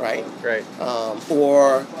 Right.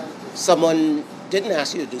 Or someone didn't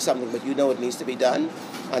ask you to do something, but you know it needs to be done,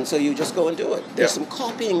 and so you just go and do it. There's some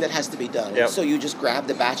copying that has to be done, so you just grab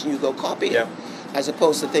the batch and you go copy it, as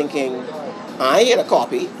opposed to thinking, I ain't a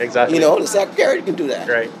copy. Exactly. You know, the secretary can do that.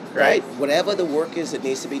 Right. Whatever the work is that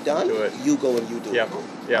needs to be done, do it. you go and you do it.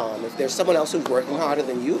 Yeah. If there's someone else who's working harder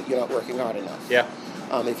than you, you're not working hard enough. Yeah.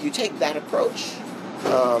 If you take that approach,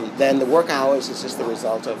 then the work hours is just the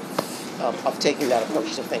result of taking that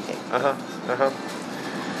approach to thinking.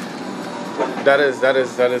 That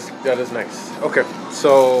is nice. Okay,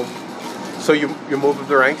 so you move up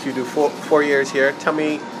the ranks. You do 4 years here. Tell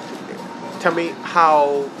me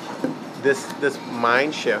how this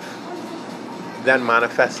mind shift then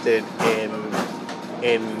manifested in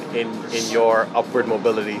your upward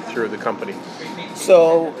mobility through the company.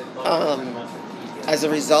 So, as a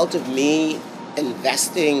result of me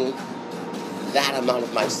investing that amount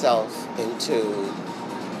of myself into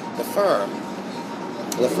the firm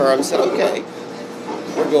said, okay,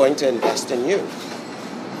 we're going to invest in you.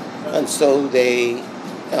 And so they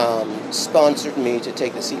sponsored me to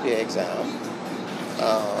take the CPA exam.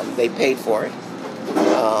 They paid for it.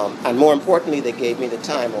 And more importantly, they gave me the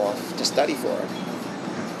time off to study for it.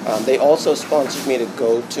 They also sponsored me to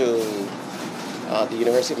go to the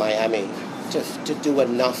University of Miami to do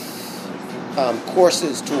enough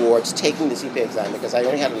courses towards taking the CPA exam, because I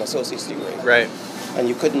only had an associate's degree. Right. And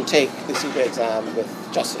you couldn't take the CPA exam with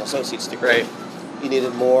just an associate's degree. Right. You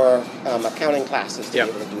needed more accounting classes to be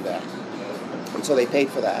able to do that. And so they paid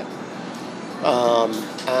for that.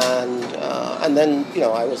 And then,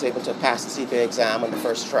 I was able to pass the CPA exam on the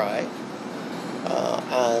first try.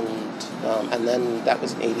 And then that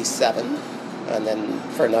was in 87. And then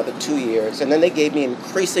for another 2 years. And then they gave me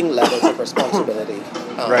increasing levels of responsibility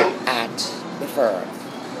at the firm.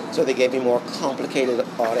 So they gave me more complicated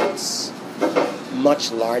audits,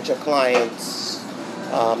 much larger clients.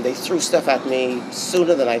 They threw stuff at me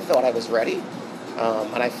sooner than I thought I was ready.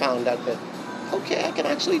 And I found out that, okay, I can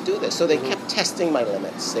actually do this. So they kept testing my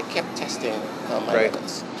limits. They kept testing my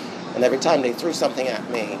limits. And every time they threw something at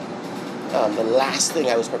me, the last thing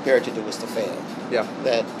I was prepared to do was to fail. Yeah.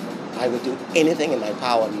 That I would do anything in my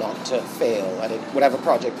power not to fail at whatever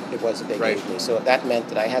project it was that they gave me. So that meant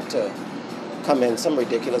that I had to come in some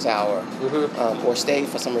ridiculous hour or stay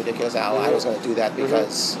for some ridiculous hour. I was going to do that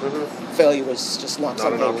because failure was just not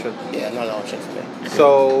something. Not an option. Yeah, not an option for me.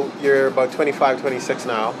 So you're about 25, 26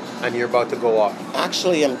 now, and you're about to go off.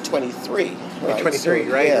 Actually, I'm 23. You're 23,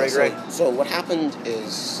 so, right. So what happened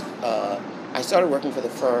is I started working for the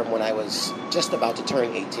firm when I was just about to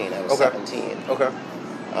turn 18. I was 17. Okay.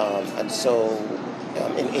 And so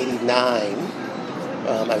in 89,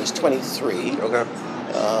 I was 23. Okay.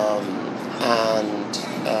 And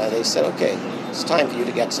they said, okay, it's time for you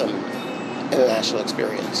to get some international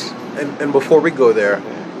experience. And before we go there,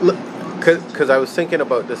 because I was thinking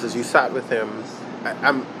about this as you sat with him,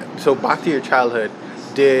 so back to your childhood,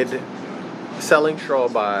 did selling straw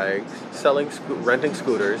bags, renting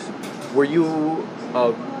scooters, were you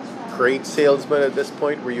a great salesman at this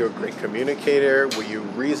point? Were you a great communicator? Were you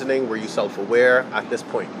reasoning? Were you self-aware at this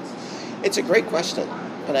point? It's a great question.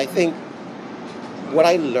 And I think what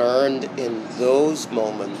I learned in those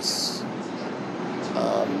moments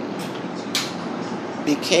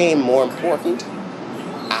became more important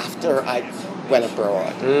after I went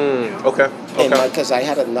abroad. Okay. Because I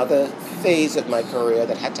had another phase of my career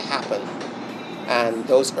that had to happen. And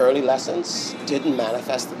those early lessons didn't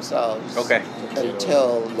manifest themselves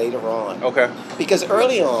until later on. Okay. Because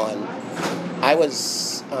early on, I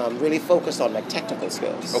was really focused on my technical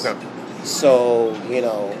skills. Okay. So,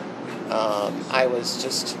 I was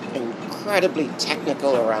just incredibly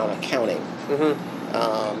technical around accounting.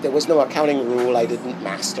 There was no accounting rule I didn't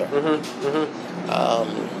master.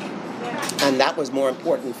 And that was more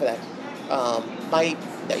important for that.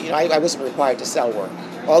 I wasn't required to sell work.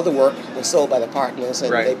 All the work was sold by the partners,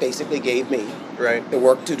 and they basically gave me the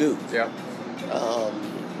work to do. Yeah.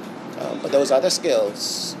 But those other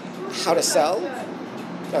skills, how to sell,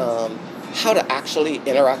 how to actually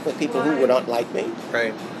interact with people who were not like me,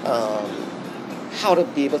 how to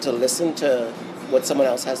be able to listen to what someone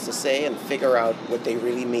else has to say and figure out what they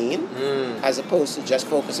really mean, as opposed to just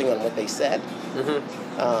focusing on what they said.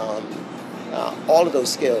 All of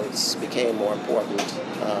those skills became more important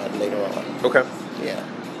later on. Okay. Yeah.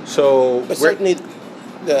 So, but certainly,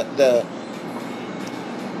 the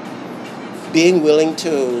being willing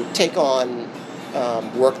to take on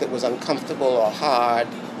work that was uncomfortable or hard,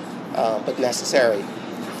 but necessary.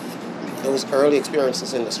 Those early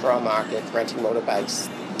experiences in the straw market, renting motorbikes,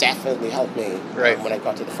 definitely helped me when I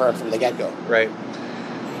got to the firm from the get-go. Right.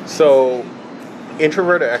 So,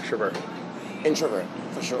 introvert or extrovert? introvert,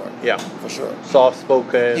 for sure. Yeah. For sure. Soft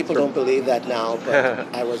spoken. People don't believe that now, but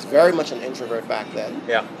I was very much an introvert back then.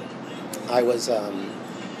 Yeah. I was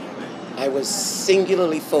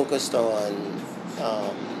singularly focused on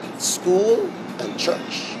school and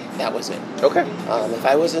church. That was it. Okay. If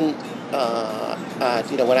I wasn't,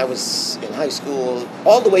 when I was in high school,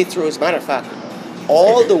 all the way through, as a matter of fact,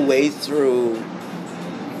 all the way through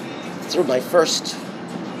my first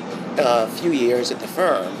few years at the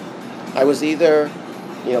firm, I was either,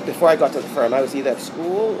 before I got to the firm, I was either at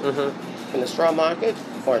school, in the straw market,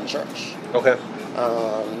 or in church. Okay.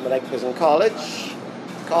 When I was in college,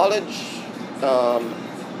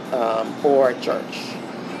 or church.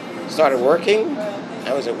 Started working,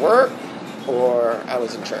 I was at work, or I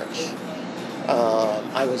was in church.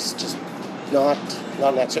 I was just not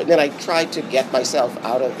that certain. Then I tried to get myself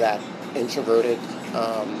out of that introverted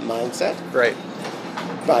mindset. Right.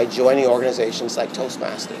 By joining organizations like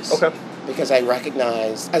Toastmasters. Okay. Because I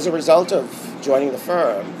recognized, as a result of joining the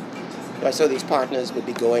firm, I saw these partners would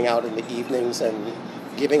be going out in the evenings and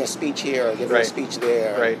giving a speech here or giving a speech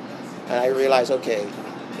there. Right. And I realized, okay,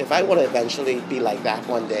 if I want to eventually be like that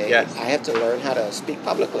one day, I have to learn how to speak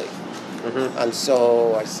publicly. And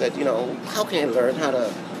so I said, how can I learn how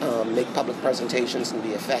to make public presentations and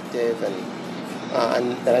be effective?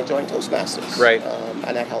 And then I joined Toastmasters. Right.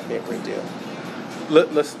 And that helped me a great deal.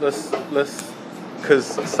 Let's because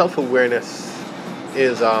self-awareness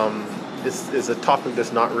is a topic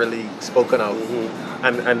that's not really spoken of,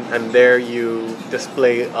 and there you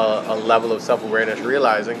display a level of self-awareness,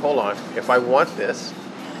 realizing, hold on, if I want this,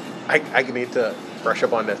 I need to brush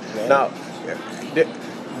up on this. Yeah. Now,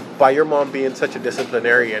 by your mom being such a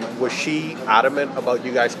disciplinarian, was she adamant about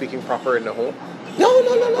you guys speaking proper in the home? No,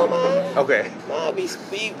 Mom. Okay. Mom, we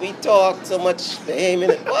talk so much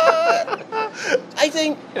behemoth. What? I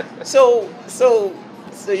think so.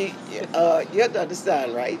 You have to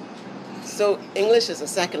understand, right? So English is a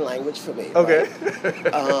second language for me. Okay. Right?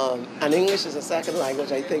 And English is a second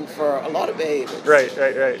language, I think, for a lot of Bahamians.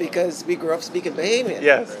 Right. Because we grew up speaking Bahamian.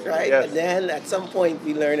 Yes. Right. Yes. And then at some point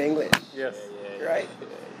we learn English. Yes. Right.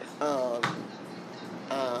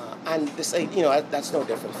 And this, that's no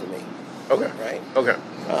different for me. Okay. Right. Okay.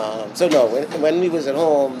 So no, when we was at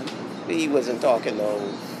home, we wasn't talking no.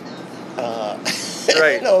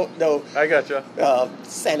 Right. No. I gotcha.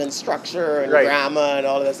 Sentence structure and grammar and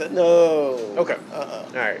all of that stuff. No. Okay. All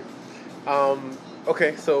right.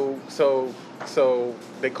 Okay. So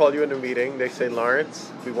they call you in a meeting. They say,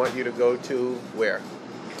 Lawrence, we want you to go to where?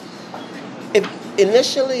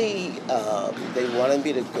 Initially, they wanted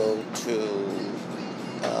me to go to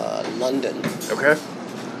London. Okay.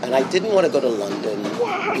 And I didn't want to go to London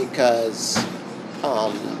because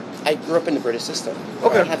I grew up in the British system.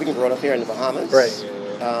 Okay. Right? Having grown up here in the Bahamas. Right.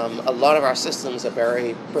 A lot of our systems are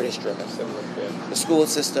very British driven. The school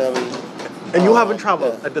system. And you haven't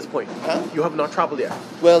traveled at this point? Huh? You have not traveled yet?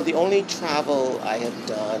 Well, the only travel I have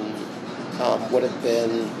done would have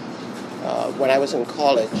been when I was in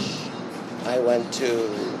college. I went to,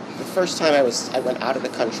 the first time I went out of the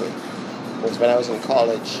country was when I was in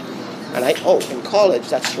college. And in college,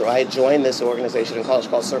 that's true. I joined this organization in college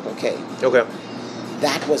called Circle K. Okay.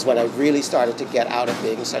 That was when I really started to get out of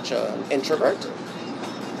being such an introvert.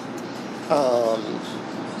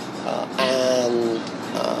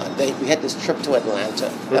 We had this trip to Atlanta.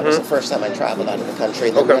 That was the first time I traveled out of the country.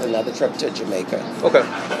 And then we had another trip to Jamaica. Okay.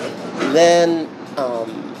 And then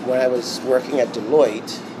when I was working at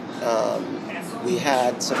Deloitte, we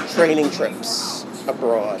had some training trips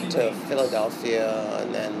abroad to Philadelphia,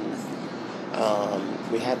 and then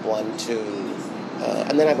we had one to,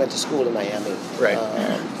 and then I went to school in Miami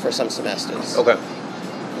for some semesters. Okay.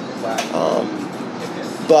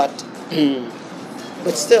 But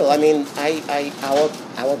still, I mean,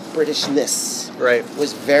 our Britishness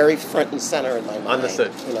was very front and center in my mind.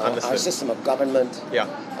 Understood. Our system of government,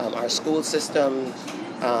 our school system,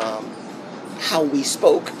 how we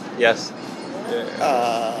spoke. Yes.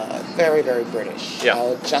 Very, very British. Yeah.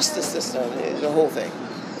 Our justice system, the whole thing.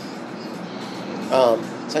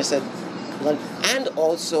 So I said, and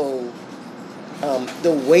also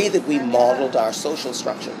the way that we modeled our social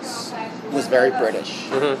structures was very British.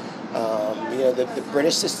 The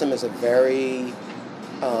British system is a very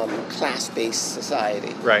class-based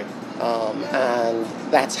society. Right. And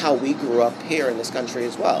that's how we grew up here in this country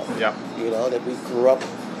as well. Yeah. That we grew up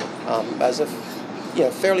as a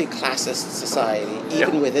fairly classist society,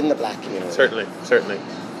 even within the black community. Certainly.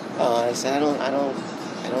 I said, I don't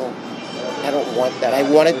want that. I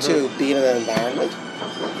wanted to be in an environment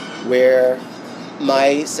where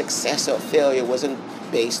my success or failure wasn't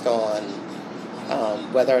based on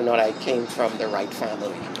whether or not I came from the right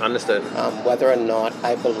family, Understood. whether or not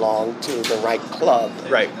I belonged to the right club.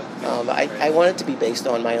 Right. I wanted to be based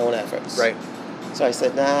on my own efforts. Right. So I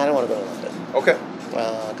said, nah, I don't want to go to London. Okay.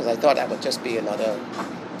 Because I thought that would just be another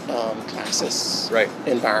classist Right.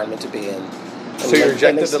 environment to be in. So you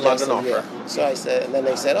rejected the London offer. Yeah. So I said, and then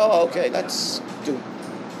they said, oh, okay, let's do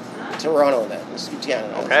Toronto then. Let's do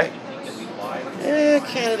Canada. Okay.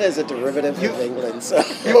 Canada is a derivative of England, so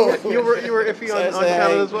You were iffy so on, I on said,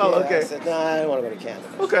 Canada as well. yeah, Okay. I said, nah, I don't want to go to Canada.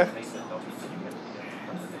 Okay.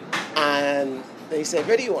 And they said,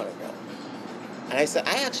 where do you want to go? And I said,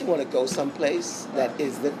 I actually want to go someplace that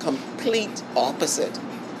is the complete opposite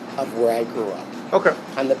of where I grew up. Okay.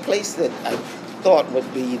 And the place that I thought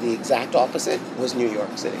would be the exact opposite was New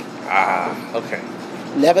York City. Okay.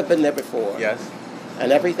 Never been there before. Yes.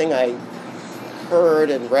 And everything I heard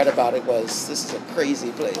and read about it was, this is a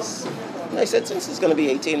crazy place. And I said, since it's going to be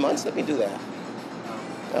 18 months, let me do that.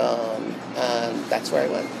 And that's where I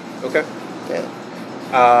went. Okay. Yeah.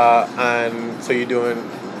 And so you're doing,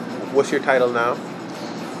 what's your title now?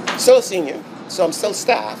 Still a senior, so I'm still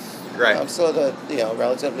staff. Right. I'm still at a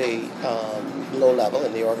relatively low level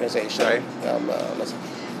in the organization. Right.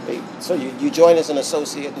 So you join as an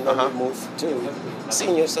associate, and then Uh-huh. you move to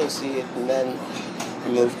senior associate, and then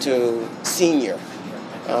you move to senior,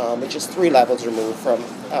 which is 3 levels removed from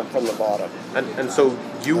the bottom. And so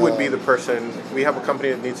you would be the person, we have a company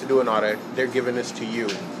that needs to do an audit, they're giving this to you.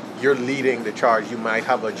 You're leading the charge. You might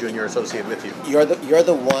have a junior associate with you. You're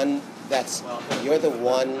the one that's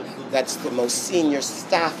the most senior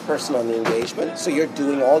staff person on the engagement. So you're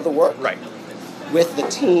doing all the work Right. with the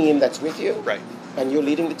team that's with you. Right. And you're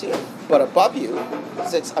leading the team. But above you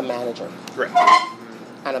sits a manager. Right.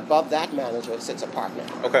 And above that manager sits a partner.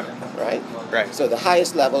 Okay. Right? Right. So the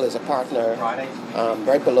highest level is a partner.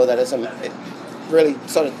 Right below that is really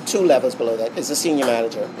sort of 2 levels below that is a senior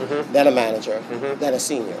manager, then a manager, then a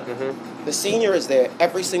senior. The senior is there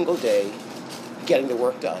every single day getting the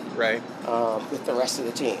work done Right. with the rest of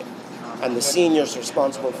the team. And the senior is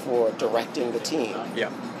responsible for directing the team. Yeah.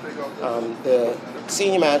 The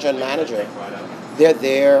senior manager and manager, they're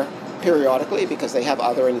there periodically because they have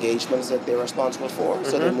other engagements that they're responsible for,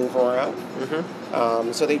 so they move around.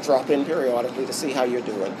 So they drop in periodically to see how you're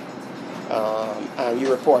doing. And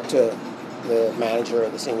you report to the manager or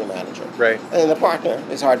the senior manager. Right. And the partner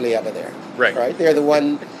is hardly ever there. Right. Right? They're the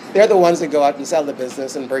ones that go out and sell the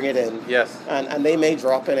business and bring it in. Yes. And they may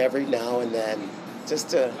drop in every now and then just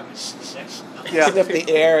to Yeah. sniff the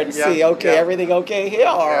air and Yeah, see, okay, yeah. everything okay here?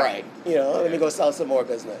 All Yeah. right. Let me go sell some more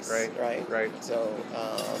business. Right, right. So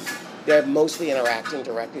they're mostly interacting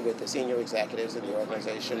directly with the senior executives in the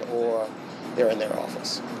organization, or they're in their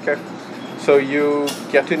office. Okay. So you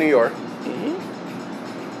get to New York.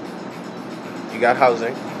 You got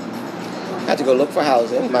housing. Had to go look for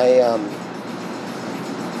housing. My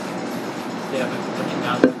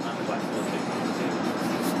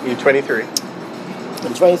You're 23.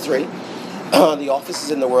 I'm 23. The office is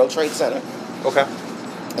in the World Trade Center Okay.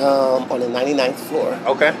 on the 99th floor.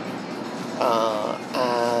 Okay.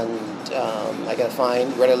 And I got to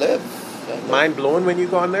find where to live. Mind blown when you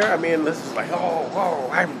go on there? I mean, this is like, oh, whoa,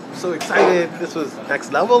 I'm so excited. This was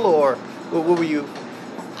next level, or what were you?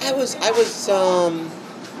 I was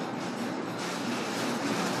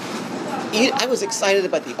excited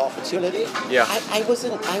about the opportunity. Yeah. I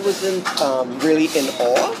wasn't really in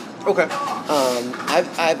awe. Okay.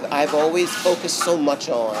 I've always focused so much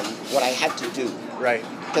on what I had to do. Right.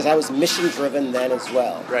 Because I was mission driven then as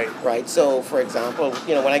well. Right. Right. So, for example,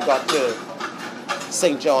 when I got to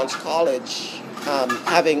St. John's College,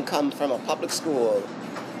 having come from a public school,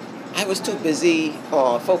 I was too busy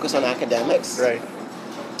focused on academics. Right.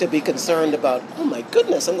 To be concerned about, oh my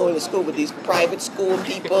goodness, I'm going to school with these private school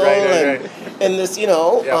people, Right. and this,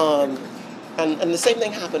 Yeah. and the same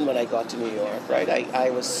thing happened when I got to New York, right? I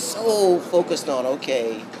was so focused on,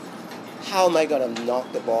 okay, how am I going to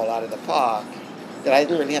knock the ball out of the park, that I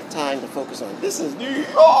didn't really have time to focus on, this is New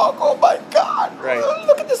York, oh my God, Right.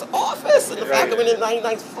 look at this office, and the fact Right. I'm in the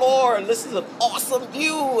 99th floor, and this is an awesome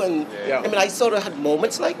view, and Yeah. I mean, I sort of had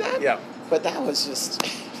moments like that, Yeah. but that was just...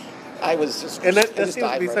 I was just... And that I seems just to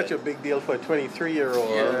be dived such right a big deal for a 23-year-old.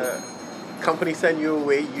 Yeah. Company send you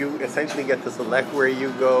away. You essentially get to select where you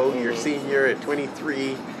go. You're senior at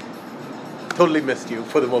 23. Totally missed you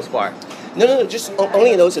for the most part. No, just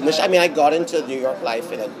only in those initial... I mean, I got into New York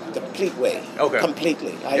life in a complete way. Okay.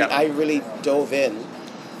 Completely. Yeah. I really dove in.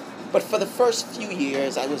 But for the first few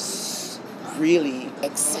years, I was really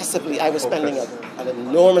excessively... I was spending an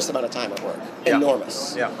enormous amount of time at work. Yeah.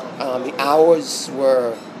 Enormous. Yeah. The hours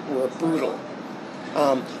were brutal.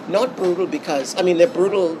 Not brutal because, I mean, they're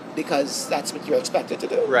brutal because that's what you're expected to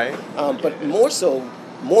do. Right. But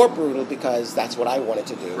more brutal because that's what I wanted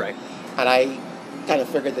to do. Right. And I kind of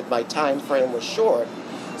figured that my time frame was short,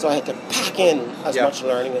 so I had to pack in as Yeah. much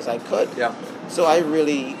learning as I could. Yeah. So I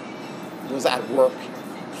really was at work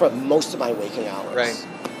for most of my waking hours. Right.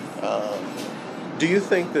 Do you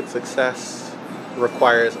think that success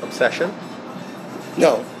requires obsession?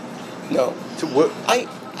 No. To what? I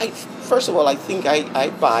first of all, I think I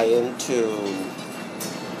buy into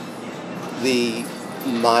the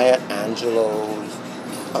Maya Angelou's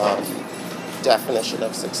definition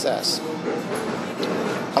of success,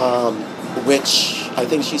 which I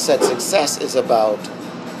think she said success is about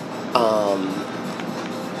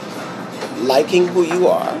liking who you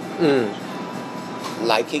are,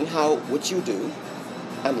 liking what you do,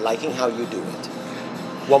 and liking how you do it.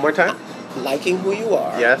 One more time? Liking who you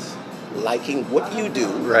are. Yes. Liking what you do.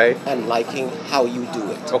 Right. And liking how you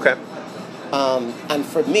do it. Okay. And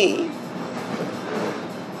for me,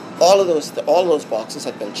 all of those boxes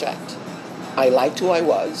had been checked. I liked who I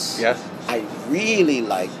was. Yes. I really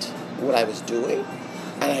liked what I was doing,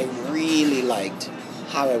 and I really liked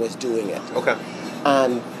how I was doing it. Okay.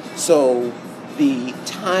 And so the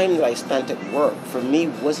time that I spent at work for me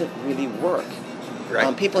wasn't really work.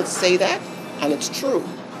 Right. People say that, and it's true.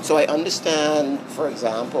 So I understand, for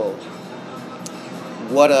example,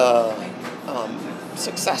 what a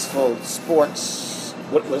successful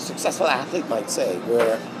what a successful athlete might say,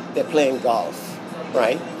 where they're playing golf,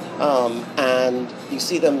 right? And you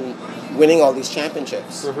see them winning all these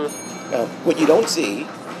championships. What you don't see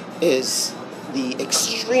is the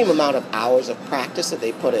extreme amount of hours of practice that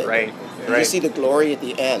they put in. Right. You Right. see the glory at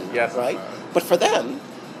the end, Yes. right? But for them,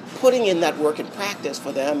 putting in that work and practice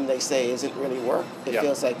for them, they say, isn't really work. It Yeah.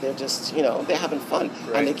 feels like they're just, they're having fun.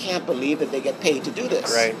 Right. And they can't believe that they get paid to do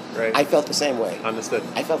this. Right. Right. I felt the same way. Understood.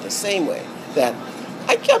 I felt the same way, that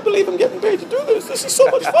I can't believe I'm getting paid to do this. This is so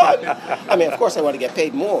much fun. I mean, of course, I want to get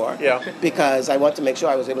paid more. Yeah. Because I want to make sure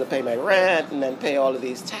I was able to pay my rent and then pay all of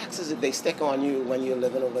these taxes that they stick on you when you're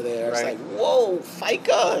living over there. It's Right. like, whoa,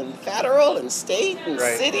 FICA and federal and state and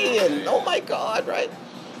Right. city and oh my God, right?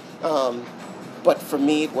 But for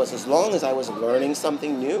me, it was as long as I was learning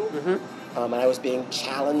something new and I was being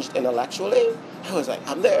challenged intellectually, I was like,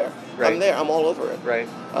 I'm there. Right. I'm there. I'm all over it. Right.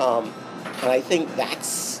 And I think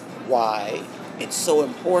that's why it's so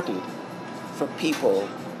important for people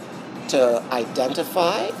to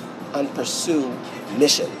identify and pursue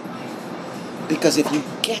mission. Because if you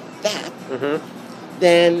get that,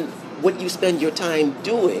 then what you spend your time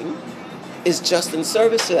doing is just in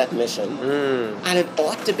service to that mission. And it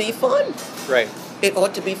ought to be fun. Right. It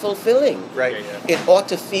ought to be fulfilling. Right. It ought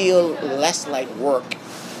to feel less like work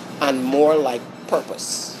and more like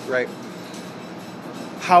purpose. Right.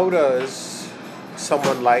 How does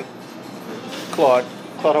someone like Claude,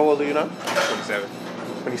 how old are you now? 27.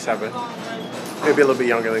 27. Maybe a little bit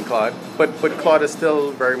younger than Claude. But Claude is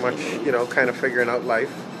still very much, kind of figuring out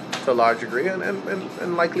life to a large degree.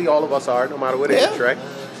 And likely all of us are, no matter what age, right?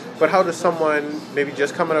 But how does someone, maybe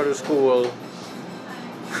just coming out of school,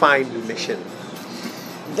 find the mission?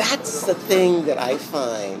 That's the thing that I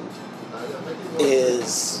find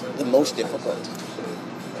is the most difficult.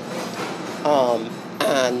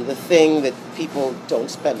 And the thing that people don't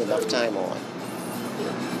spend enough time on.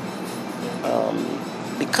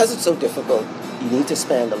 Because it's so difficult, you need to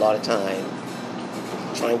spend a lot of time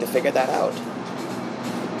trying to figure that out.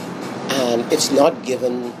 And it's not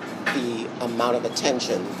given the amount of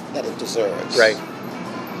attention that it deserves. Right.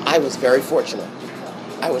 I was very fortunate.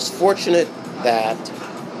 I was fortunate that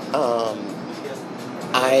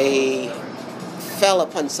I fell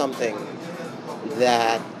upon something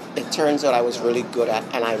that it turns out I was really good at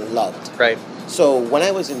and I loved. Right. So when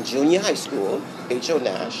I was in junior high school, H.O.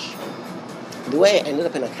 Nash, the way I ended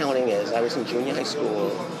up in accounting is I was in junior high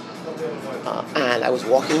school and I was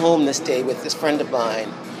walking home this day with this friend of mine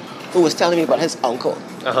who was telling me about his uncle.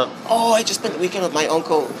 Oh, I just spent the weekend with my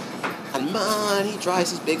uncle. And man, he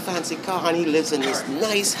drives his big fancy car and he lives in this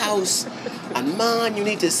nice house. And man, you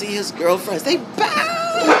need to see his girlfriends. They bow!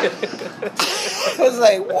 I was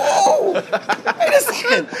like, whoa! Wait a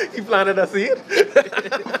second. You planted to see it?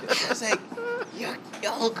 I was like,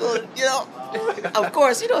 your uncle, of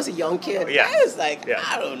course, as a young kid. Yeah. I was like, Yeah.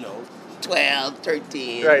 I don't know, 12,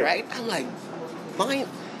 13, Right. right? I'm like, I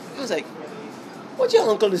was like, what your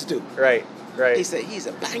uncle is do? Right. Right. He said, he's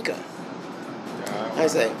a banker. I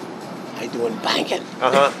said, I doing banking.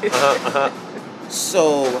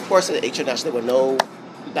 So, of course, at H.O. Nash, there were no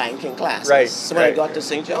banking classes. Right, So when I right. got to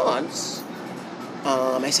St. John's,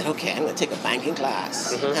 I said, okay, I'm going to take a banking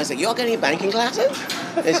class. I said, y'all got any banking classes?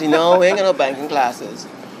 They said, no, we ain't got no banking classes.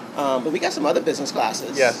 But we got some other business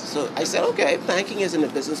classes. Yes. So I said, okay, banking is in the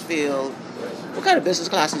business field. What kind of business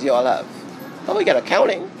classes y'all have? Oh, we got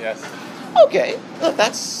accounting. Yes. Okay, well,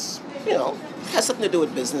 that's, has something to do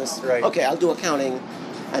with business. Right. Okay, I'll do accounting.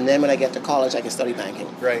 And then when I get to college, I can study banking.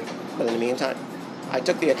 Right. But in the meantime, I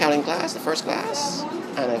took the accounting class, the first class,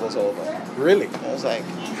 and it was over. Really? I was like,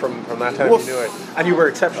 From that time Woof. you knew it. And you were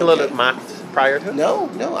exceptional Okay. at maths prior to? no,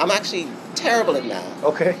 I'm actually terrible at math.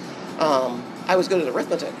 Okay. I was good at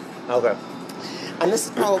arithmetic. Okay. And this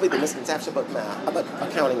is probably the misconception about math, about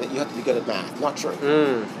accounting, that you have to be good at math. Not true.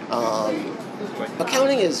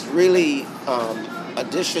 Accounting is really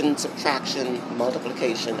addition, subtraction,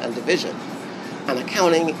 multiplication, and division. And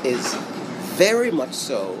accounting is very much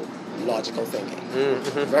so logical thinking.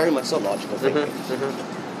 Very much so logical thinking.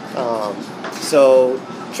 So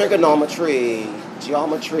trigonometry,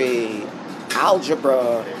 geometry,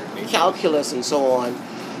 algebra, calculus, and so on.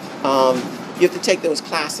 You have to take those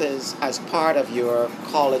classes as part of your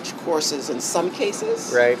college courses in some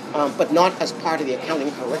cases, Right. But not as part of the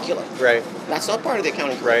accounting curriculum. Right. That's not part of the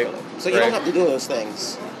accounting Right. curriculum. So you Right. don't have to do those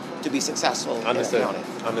things to be successful Understood. in accounting.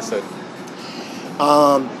 Understood.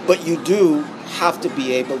 But you do have to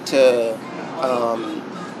be able to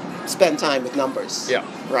spend time with numbers. Yeah.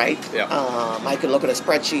 Right? Yeah. I can look at a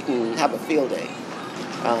spreadsheet and have a field day.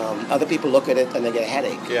 Other people look at it and they get a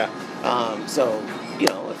headache. Yeah. So,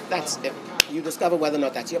 if you discover whether or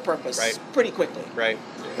not that's your purpose Right. pretty quickly. Right.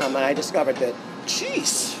 And I discovered that,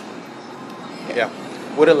 geez. Yeah.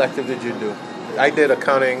 What elective did you do? I did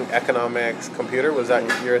accounting, economics, computer. Was that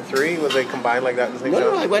year 3? Was they combined like that in St. No,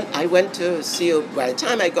 John's? I went to CO. By the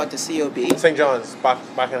time I got to COB. St. John's,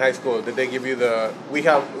 back in high school, did they give you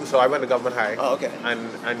so I went to government high. Oh, okay.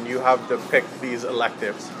 And you have to pick these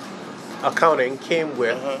electives. Accounting came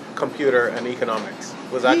with computer and economics.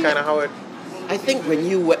 Was that Yeah. kind of how it? I think when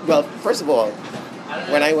you went, well, first of all,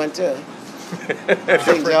 when I went to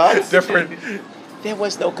St. John's, Different. there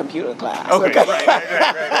was no computer class. Okay.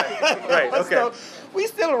 Right. Okay. We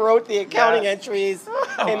still wrote the accounting entries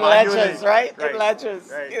in Manually. ledgers, right? Right. In ledgers.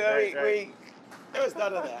 Right, We there was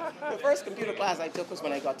none of that. The first computer class I took was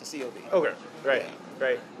when I got to COB. Okay. Right.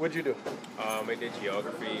 Right. What'd you do? I did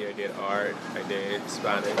geography, I did art, I did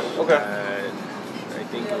Spanish, Okay. and I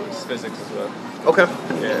think it was physics as well. Okay.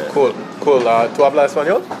 Yeah. Cool. ¿Tú hablas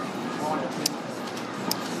español?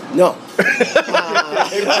 No.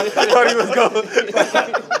 I thought he was going.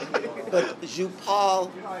 But je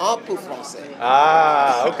parle un peu français.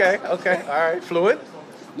 Okay. All right. Fluent?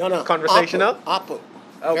 No. Conversational? Un peu.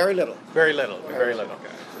 Oh. Very little. Very little.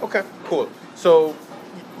 Okay. Cool. So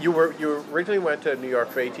you originally went to New York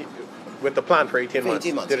for 18 with the plan for 18 months.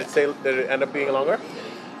 18 months, Did it end up being longer?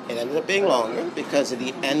 It ended up being longer because at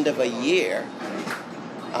the end of a year,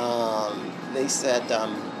 they said,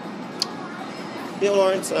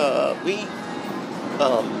 Lawrence, we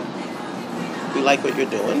like what you're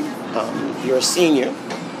doing. You're a senior.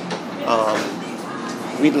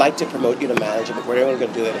 We'd like to promote you to manager, but we're only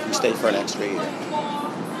going to do that if you stay for an extra year.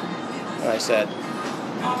 And I said,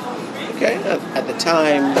 okay. At the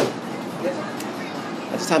time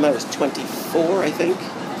I was 24, I think.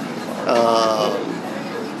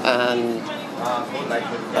 And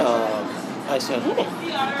I said,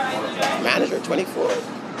 manager, 24.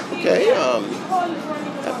 Okay.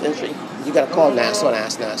 That's interesting. You got to call Nassau and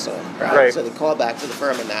ask Nassau. Right. So they called back to the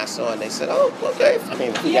firm in Nassau and they said, oh, okay. I mean,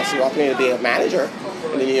 if he gets the opportunity to be a manager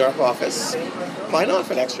in the New York office, why not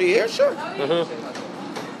for an extra year? Sure.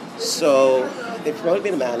 So they promoted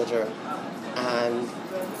me to manager. And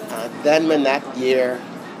then when that year,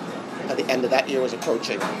 at the end of that year was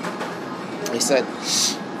approaching, they said,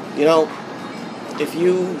 if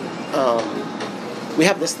you, we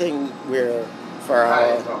have this thing where for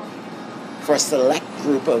a select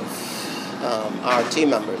group of our team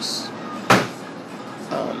members,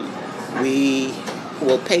 we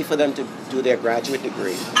will pay for them to do their graduate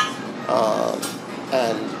degree,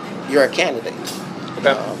 and you're a candidate.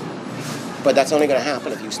 Okay. But that's only going to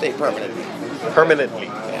happen if you stay permanently. Permanently.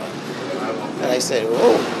 Yeah. And I said,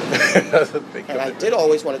 whoa. That's a big And I did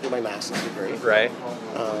always want to do my master's degree. Right.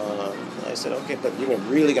 I said, okay, but you're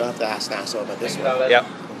really going to have to ask Nassau about this one. Yep.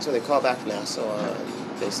 So they called back Nassau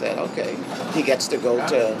and they said, okay, he gets to go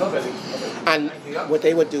to, and what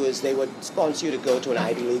they would do is they would sponsor you to go to an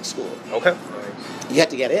Ivy League school. Okay. You had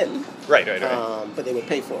to get in, Right. but they would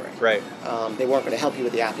pay for it. Right. They weren't going to help you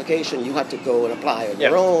with the application. You had to go and apply on Yeah.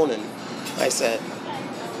 your own. And I said,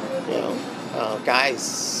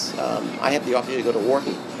 guys, I have the opportunity to go to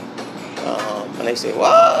Wharton. And they say,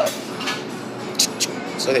 what?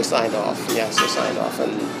 So they signed off. Yes, they signed off,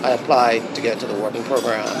 and I applied to get into the Wharton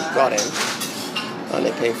program. Got in, and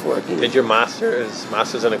they paid for it. Did your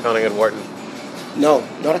master's in accounting at Wharton? No,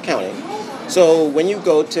 not accounting. So when you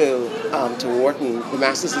go to Wharton, the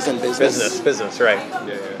master's is in business. Business, right?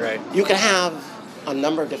 Yeah. Right. You can have a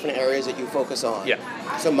number of different areas that you focus on. Yeah.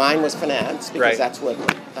 So mine was finance because Right. that's what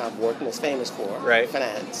Wharton is famous for. Right.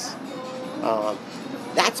 Finance.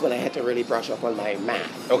 That's when I had to really brush up on my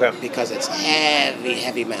math. Okay. Because it's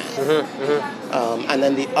heavy math. Mm-hmm. And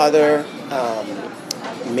then the other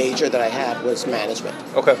major that I had was management.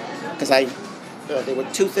 Okay. Because there were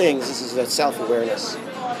two things. This is a self-awareness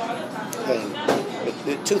thing.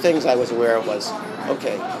 The two things I was aware of was,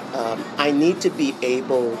 okay, I need to be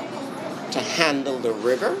able to handle the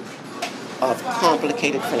rigor of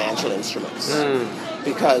complicated financial instruments.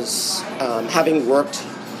 Because having worked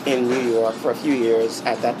in New York for a few years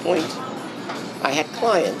at that point, I had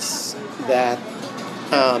clients that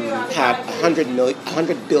had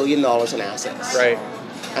 $100 billion in assets. Right.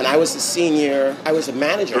 And I was a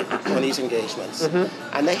manager on these engagements.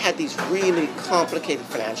 And they had these really complicated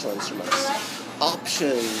financial instruments,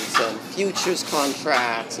 options and futures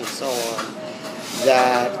contracts and so on,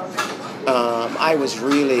 that I was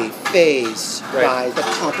really fazed by the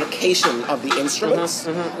complication of the instruments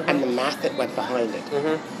and the math that went behind it.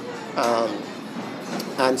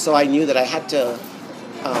 And so I knew that I had to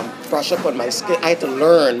brush up on my skill. I had to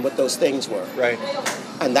learn what those things were. Right.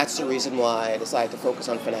 And that's the reason why I decided to focus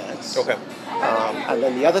on finance. Okay. And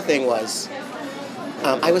then the other thing was,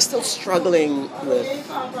 I was still struggling with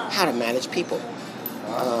how to manage people.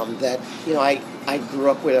 I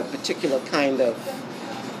grew up with a particular kind of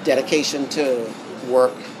dedication to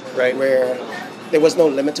work, Right. where there was no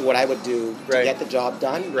limit to what I would do to Right. get the job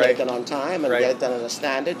done, get Right. it done on time, and Right. get it done at a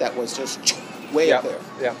standard that was just way up there.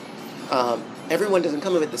 Yeah. Everyone doesn't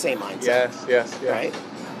come in with the same mindset. Yes. Right?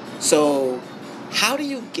 So, how do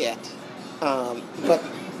you get,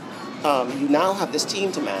 you now have this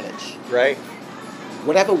team to manage. Right.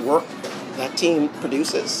 Whatever work that team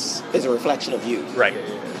produces is a reflection of you. Right.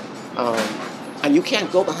 And you can't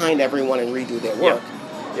go behind everyone and redo their work.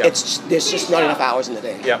 Yeah. There's just not enough hours in the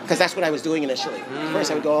day. Yeah. Because that's what I was doing initially.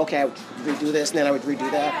 First I would go, okay, I would redo this, and then I would redo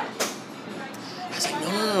that. I was like,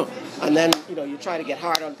 no. And then, you try to get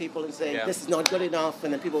hard on people and say, this is not good enough,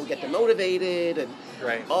 and then people get demotivated, and,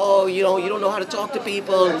 Right. oh, you don't know how to talk to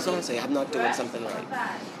people, and so I say, I'm not doing something right.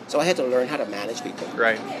 So I had to learn how to manage people.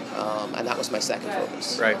 Right. And that was my second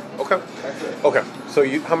focus. Right. Okay. So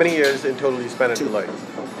how many years in total you spent at 2. Deloitte?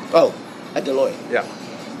 Oh, at Deloitte. Yeah.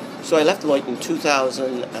 So I left Deloitte in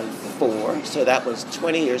 2004, so that was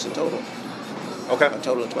 20 years in total. Okay. A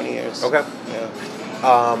total of 20 years. Okay. Yeah.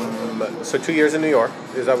 So 2 years in New York.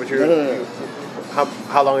 Is that what you're? No.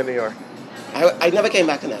 How long in New York? I never came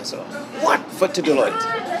back to Nassau. What? To Deloitte.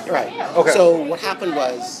 Right. Okay. So what happened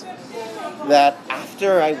was that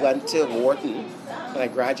after I went to Wharton, and I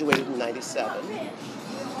graduated in 97,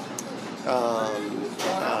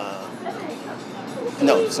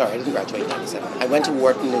 no, sorry, I didn't graduate in 97. I went to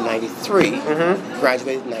Wharton in 93,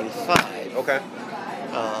 graduated in 95. Okay.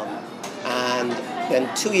 And then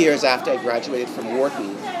 2 years after I graduated from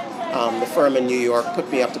Wharton, the firm in New York put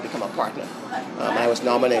me up to become a partner. I was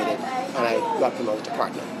nominated, and I got promoted to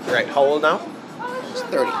partner. Right. How old now? I was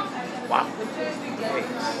 30. Wow.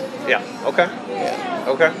 Yeah. Okay. Yeah.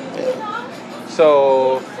 Okay. Yeah.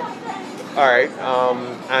 So, all right.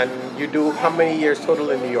 And you do how many years total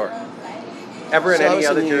in New York? Ever in So I any was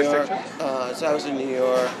other in New jurisdiction? York, so I was in New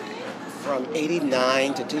York from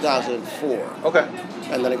 89 to 2004. Okay.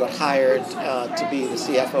 And then I got hired to be the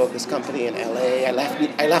CFO of this company in LA. I left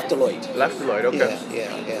Deloitte. Left Deloitte. Okay.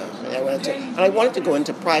 Yeah. And I wanted to go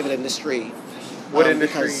into private industry. What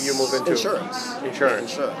industry because you move into? Insurance.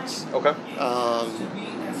 Insurance. Yeah, insurance. Okay.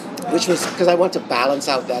 Which was because I wanted to balance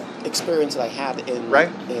out that experience that I had in Right.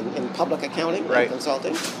 in public accounting Right. and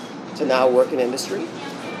consulting to now work in industry.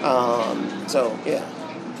 So yeah.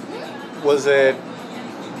 Was it?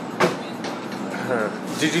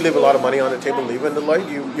 Did you leave a lot of money on the table leaving Deloitte?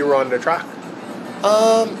 You were on the track.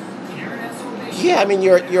 Yeah, I mean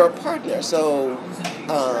you're a partner, so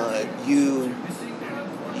you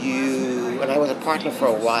and I was a partner for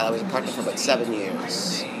a while. I was a partner for about 7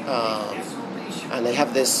 years, and they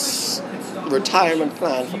have this retirement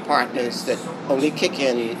plan for partners that only kick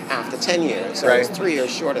in after 10 years. So I was Right. 3 years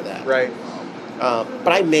short of that. Right.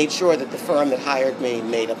 But I made sure that the firm that hired me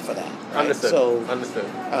made up for that. Right? Understood. So Understood.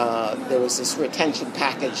 there was this retention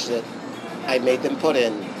package that I made them put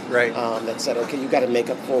in. Right. That said, okay, you got to make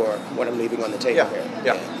up for what I'm leaving on the table Yeah, here.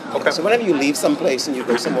 yeah, okay. So whenever you leave someplace and you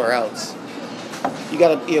go somewhere else, you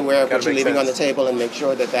got to be aware of Gotta what you're make leaving on the sense. table and make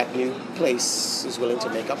sure that that new place is willing to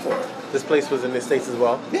make up for it. This place was in the States as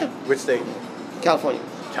well? Yeah. Which state? California.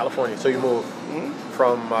 California. So you moved Mhm.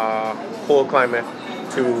 from cold climate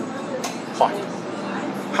to hot.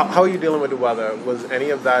 How are you dealing with the weather? Was any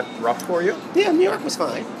of that rough for you? Yeah, New York was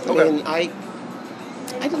fine. Okay. I mean, I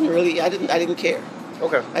didn't care.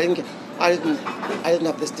 Okay. I didn't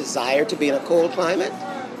have this desire to be in a cold climate,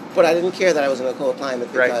 but I didn't care that I was in a cold climate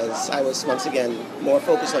Right. because I was once again more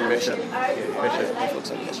focused on mission. Mission. More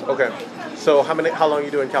focused on mission. Okay. So how long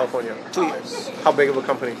you do in California? 2 years. How big of a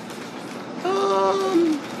company?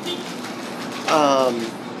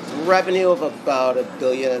 Revenue of about $1.5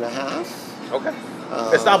 billion. Okay.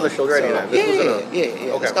 Established already So- then. This wasn't yeah.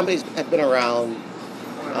 Okay. This company's had been around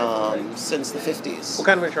since the 50s. What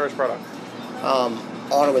kind of insurance product?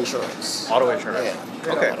 Auto insurance. Auto insurance.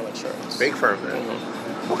 Yeah. Okay. Auto insurance. Big firm then.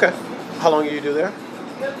 Mhm. Okay. How long did you do there?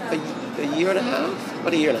 A year and a half?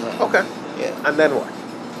 About a year and a half. Okay. Yeah. And then what?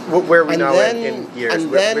 Where are we And now then- in years?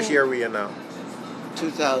 and then- Which year are we in now?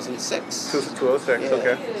 2006. 206. Yeah.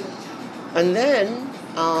 Okay. And then,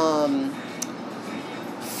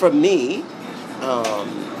 for me,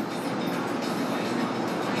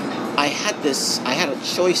 I had a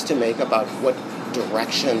choice to make about what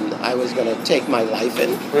direction I was going to take my life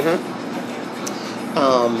in. Mm-hmm.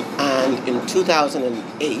 And in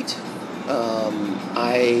 2008,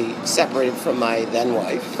 I separated from my then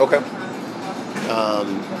wife. Okay.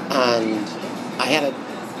 And I had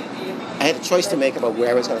a choice to make about where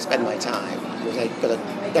I was going to spend my time.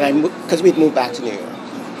 Because we'd moved back to New York.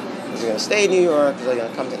 Was I going to stay in New York? Was I going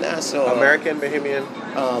to come to Nassau? American, Bahamian.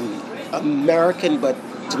 American, but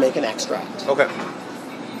to make an extract. Okay.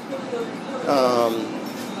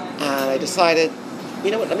 And I decided,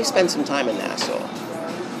 you know what? Let me spend some time in Nassau,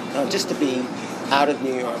 just to be out of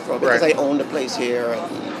New York, because Right. I owned a place here,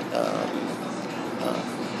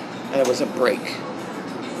 and it was a break.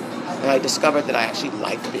 And I discovered that I actually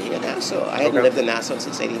liked being in Nassau. I hadn't Okay. lived in Nassau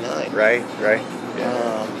since '89. Right.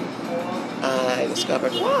 And I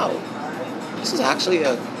discovered, wow, this is actually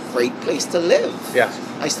a great place to live. Yes.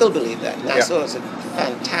 I still believe that. Nassau is a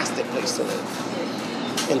fantastic place to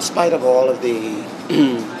live. In spite of all of the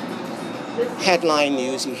headline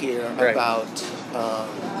news you hear Right. about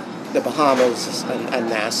the Bahamas and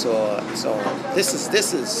Nassau and so on. This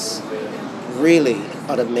is really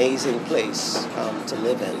an amazing place to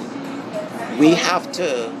live in. We have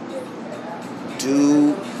to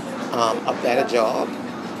do a better job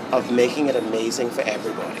of making it amazing for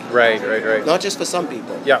everybody. Right. Not just for some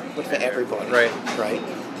people, Yeah. but for everybody. Right. Right?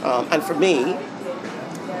 And for me,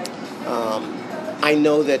 I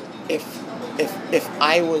know that if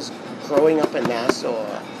I was growing up in Nassau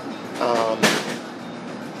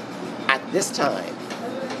at this time,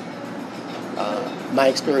 my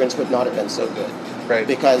experience would not have been so good. Right.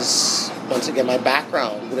 Because once again, my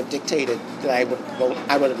background would have dictated that I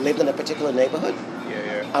would have lived in a particular neighborhood.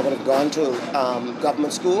 Yeah. I would have gone to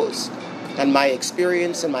government schools, and my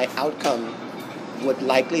experience and my outcome would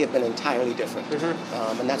likely have been entirely different.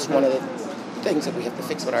 And that's one of the things that we have to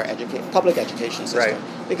fix with our public education system.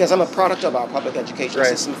 Right. Because I'm a product of our public education Right.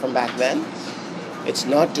 system from back then. It's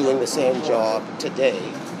not doing the same job today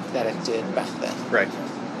that it did back then. Right.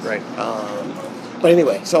 But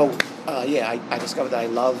anyway, so I discovered that I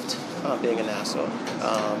loved being in Nassau,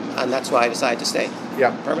 and that's why I decided to stay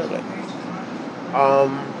Yeah. permanently.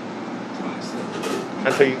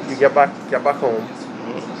 And so you get back home.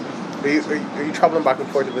 Are you traveling back and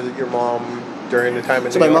forth to visit your mom during the time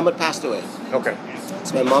in So New my York? mom had passed away. Okay.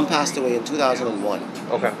 So my mom passed away in 2001.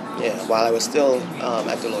 Okay. Yeah, while I was still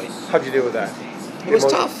at Deloitte. How'd you deal with that? It was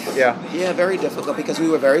tough. Yeah. Yeah, very difficult because we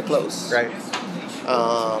were very close. Right.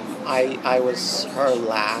 I was her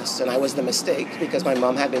last, and I was the mistake because my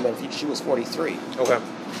mom had me when she was 43. Okay.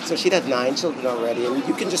 So she'd had 9 children already, and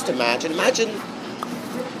you can just imagine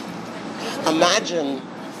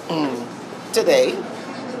today,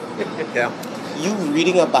 Yeah. you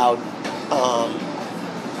reading about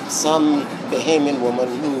some Bahamian woman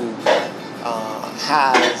who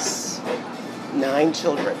has 9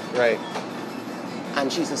 children, Right.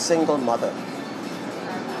 and she's a single mother.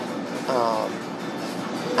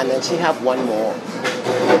 And then she have one more.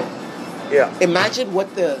 Yeah. Imagine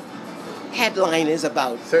what the headline is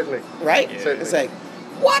about, Certainly. right? Certainly. It's like,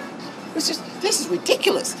 what? This is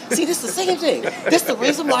ridiculous. See, this is the same thing. This is the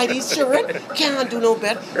reason why these children can't do no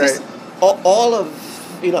better. This, Right. all of,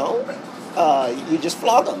 you just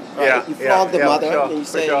flog them, right? Yeah, You flog the yeah, mother, for sure, and you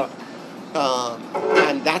for say, sure.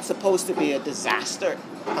 and that's supposed to be a disaster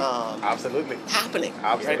Absolutely. happening,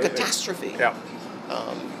 Absolutely. right? Catastrophe. Yeah.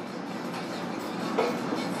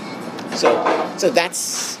 So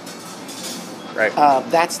that's Right.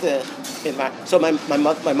 That's the in my so my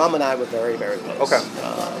mom and I were very very close. Okay.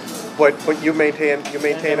 But you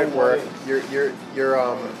maintain at work. You're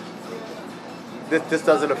this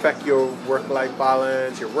doesn't affect your work life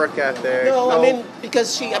balance, your work ethic. No, I mean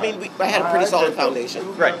because I had a pretty solid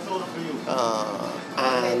foundation. Right.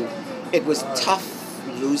 And it was tough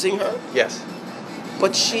losing her. Yes.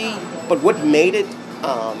 But what made it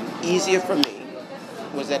easier for me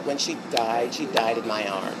was that when she died in my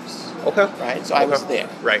arms. Okay. Right. So I was there.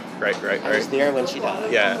 Right. I was there when she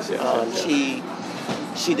died. Yes.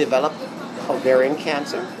 She developed ovarian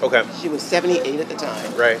cancer. Okay. She was 78 at the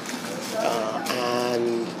time. Right.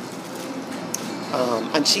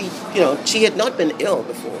 And she had not been ill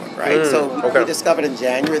before, right? So we discovered in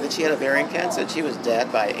January that she had ovarian cancer. And she was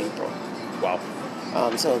dead by April. Wow.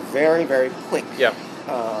 So very very quick. Yeah.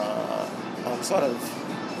 Sort of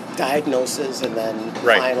diagnosis and then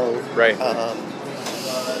Right. final. Right.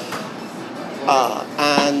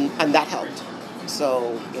 And that helped.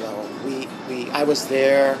 So I was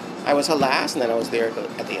there. I was her last, and then I was there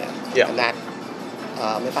at the end. Yeah. And that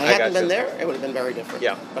if I I hadn't gotcha. been there, it would have been very different.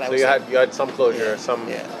 Yeah. But I So was you had some closure, some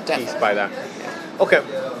Yeah, peace definitely. by that. Okay.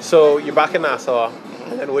 So you're back in Nassau,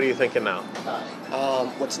 and then what are you thinking now?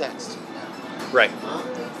 What's next? Right.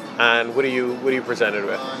 And what are you presented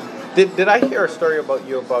with? Did I hear a story about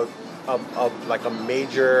you about like a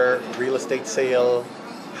major real estate sale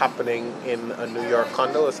happening in a New York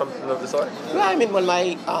condo or something of the sort? Well, I mean, when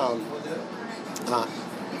my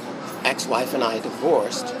ex-wife and I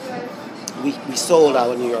divorced, we sold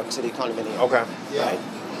our New York City condominium. Okay. Right.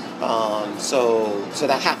 So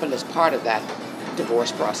that happened as part of that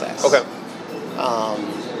divorce process. Okay.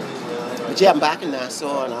 But yeah, I'm back in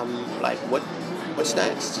Nassau, and I'm like, what's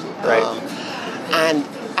next? Right. And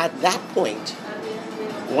at that point,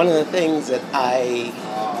 one of the things that I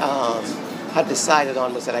had decided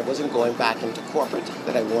on was that I wasn't going back into corporate,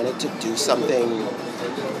 that I wanted to do something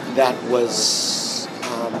that was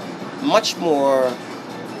much more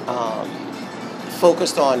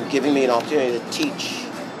focused on giving me an opportunity to teach.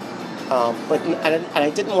 And I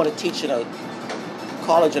didn't want to teach in a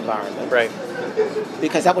college environment. Right.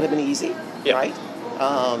 Because that would have been easy, Yeah. right?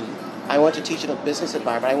 I wanted to teach in a business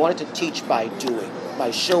environment. I wanted to teach by doing,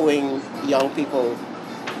 by showing young people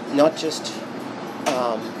not just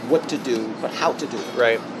what to do, but how to do it.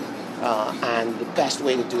 Right. And the best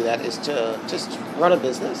way to do that is to just run a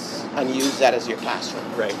business and use that as your classroom.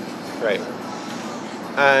 Right. Right.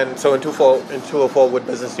 And so in 204, what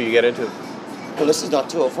business do you get into? Well, this is not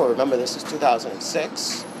 204. Remember, this is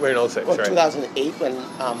 2006. We're in 06, Well, right? 2008 when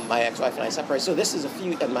my ex-wife and I separated. So this is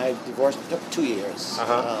and my divorce took 2 years.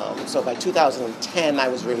 So by 2010, I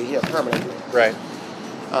was really here permanently. Right.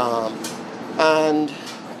 And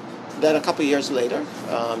then a couple of years later,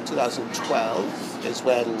 2012 is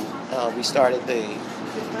when we started the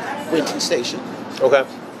Winton Station. Okay.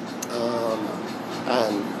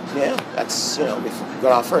 And yeah, that's, we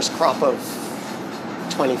got our first crop of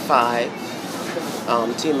 25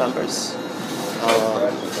 team members.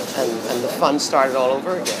 And the fun started all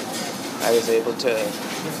over again. I was able to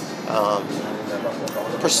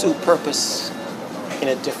pursue purpose in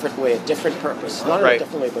a different way, a different purpose. Not in Right. a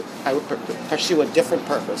different way, but I would pursue a different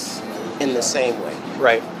purpose in the same way.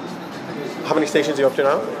 Right. How many stations are you up to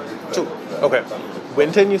now? 2. Okay.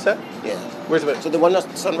 Winton, you said? Yeah. Where's Winton? So the one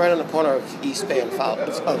that's right on the corner of East Bay and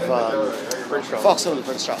Prince Charles. Foxhill and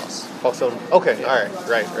Prince Charles. Foxhill. Okay. All right.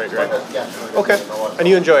 Right. Okay. And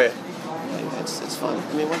you enjoy it? It's fun.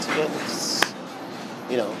 I mean, once again, it's,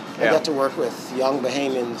 I Yeah. get to work with young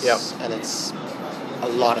Bahamians, Yep. and it's a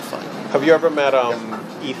lot of fun. Have you ever met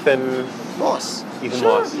Ethan? Moss. Ethan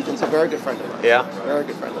Sure. Moss. Ethan's a very good friend of mine. Yeah. Very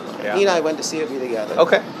good friend of mine. Yeah. He and I went to CFB together.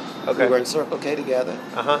 Okay. We were in Circle K together.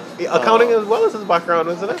 Accounting as well as his background,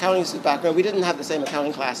 isn't it? Accounting is his background. We didn't have the same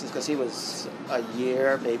accounting classes because he was a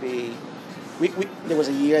year, maybe. There was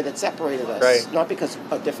a year that separated us. Right. Not because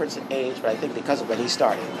of difference in age, but I think because of when he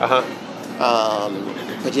started.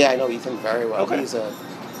 But yeah, I know Ethan very well. Okay. He's a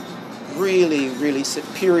really, really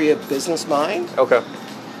superior business mind. Okay.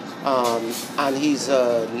 And he's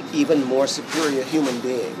an even more superior human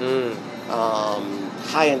being.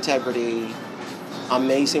 High integrity,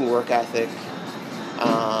 amazing work ethic,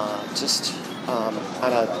 and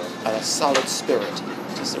a solid spirit.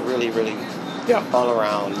 Just a really, really all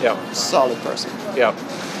around solid person. Yeah.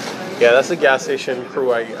 Yeah, that's the gas station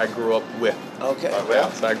crew I grew up with. Okay.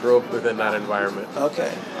 So I grew up within that environment.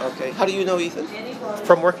 Okay. How do you know Ethan?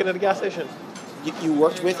 From working at a gas station. You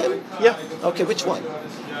worked with him? Yeah. Okay, which one?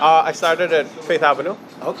 I started at Faith Avenue.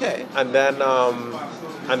 Okay. And then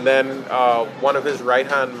one of his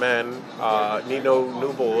right-hand men, Nino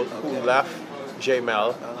Newbold, who left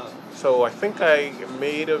JML, So I think I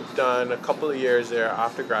may have done a couple of years there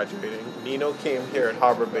after graduating. Nino came here at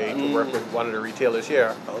Harbor Bay to work with one of the retailers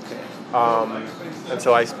here. Okay. And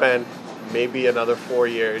so I spent maybe another 4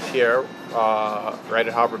 years here, right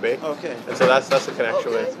at Harbor Bay. Okay. And so that's the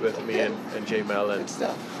connection Okay. with me and J Mel and Good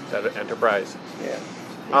stuff. that enterprise. Yeah.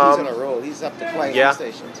 He's Um, on a roll. He's up to quite a Yeah.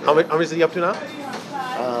 few stations. How much is he up to now?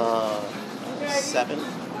 7,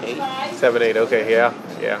 8. 7, 8. Okay, yeah.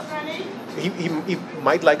 He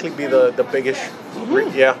might likely be the biggest.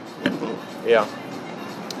 Yeah. Yeah.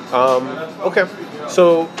 Okay.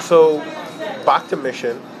 So back to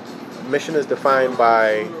mission. Mission is defined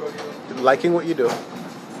by liking what you do,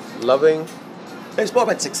 loving. It's more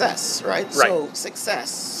about success, right? Right. So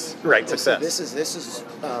success. Right, So success. this is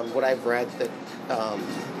what I've read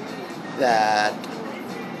that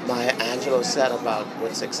Maya Angelou said about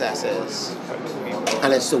what success is,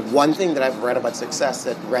 and it's the one thing that I've read about success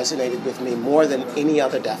that resonated with me more than any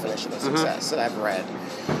other definition of success that I've read,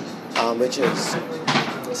 which is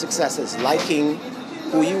success is liking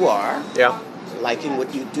who you are, Yeah. liking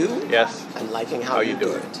what you do, Yes. and liking how you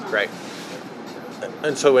do it. Right.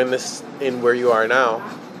 And so in where you are now,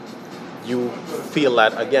 you feel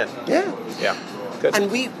that again. Yeah. Yeah. Good. And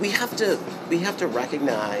we have to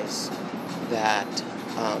recognize that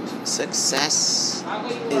success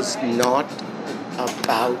is not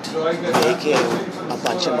about making a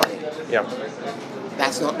bunch of money. Yeah.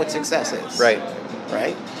 That's not what success is. Right.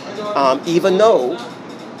 Right. Even though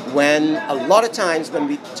when a lot of times when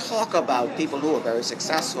we talk about people who are very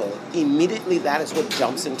successful, immediately that is what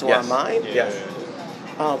jumps into our Yes. mind. Yes.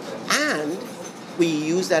 And we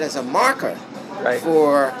use that as a marker Right.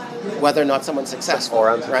 for whether or not someone's successful.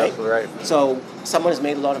 Or unsuccessful, right. So someone has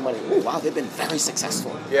made a lot of money. Oh, wow, they've been very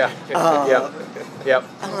successful. Yeah. Yeah. Yep.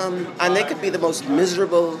 And they could be the most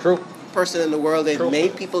miserable True. person in the world. They've True.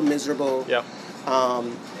 made people miserable. Yep.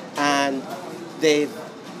 And they've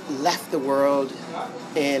left the world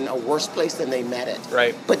in a worse place than they met it.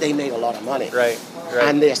 Right. But they made a lot of money. Right. Right.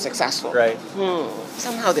 And they're successful. Right.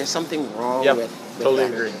 Somehow there's something wrong Yep. with Totally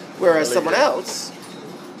that. agree. Whereas Totally someone agree. else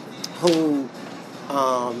who,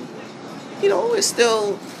 is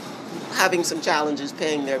still having some challenges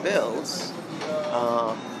paying their bills,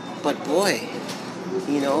 but boy,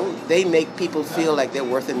 they make people feel like they're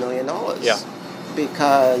worth $1 million. Yeah.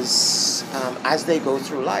 Because as they go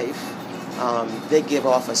through life, they give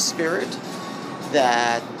off a spirit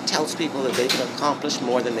that tells people that they can accomplish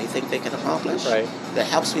more than they think they can accomplish. Right. That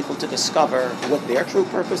helps people to discover what their true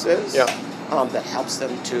purpose is. Yeah. That helps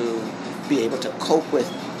them to be able to cope with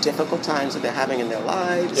difficult times that they're having in their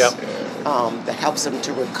lives. Yeah. That helps them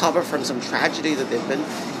to recover from some tragedy that they've been.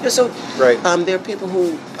 So Right. there are people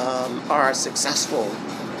who are successful,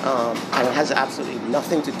 and it has absolutely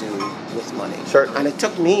nothing to do with money. Certainly. And it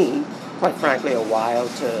took me, quite frankly, a while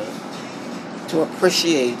to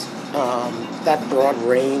appreciate that broad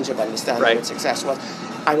range of understanding Right. what success was.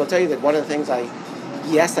 I will tell you that one of the things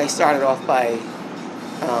I started off by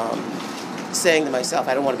saying to myself,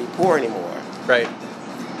 I don't want to be poor anymore. Right.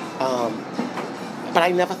 But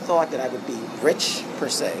I never thought that I would be rich, per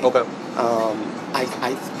se. Okay.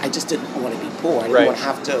 I just didn't want to be poor. I didn't Right. want to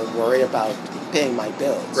have to worry about paying my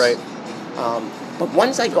bills. Right. But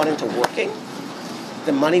once I got into working,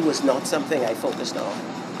 the money was not something I focused on.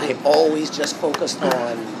 I always just focused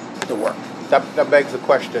on the work. That begs the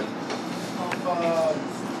question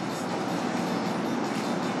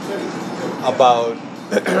about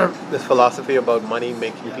this philosophy about money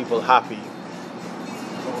making people happy,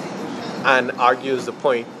 and argues the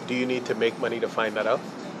point: do you need to make money to find that out?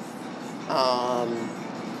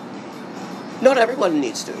 Not everyone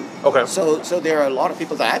needs to. Okay. So there are a lot of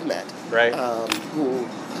people that I've met, Right. who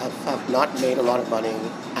have not made a lot of money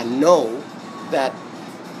and know that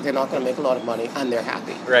they're not going to make a lot of money, and they're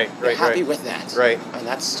happy. Right, They're right, happy right. with that. Right. And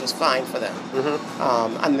that's just fine for them.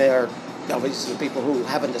 Mm-hmm. And there are obviously people who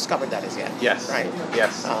haven't discovered that as yet. Yes. Right.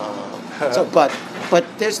 Yes. But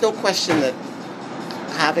there's no question that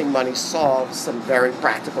having money solves some very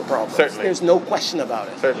practical problems. Certainly. There's no question about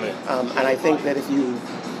it. Certainly. And I think that if you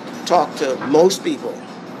talk to most people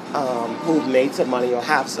who've made some money or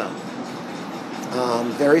have some,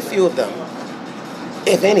 very few of them,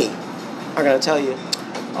 if any, are going to tell you,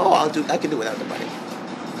 "Oh, I can do without the money."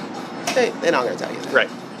 They're not going to tell you that. Right.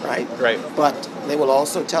 Right. Right. But they will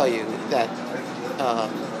also tell you that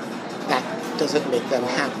that doesn't make them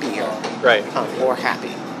happier. Right. Or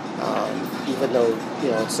happy, even though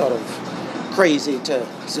it's sort of crazy to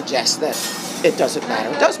suggest that it doesn't matter.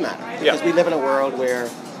 It does matter because we live in a world where,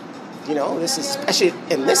 this is, especially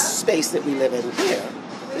in this space that we live in here,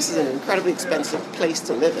 this is an incredibly expensive place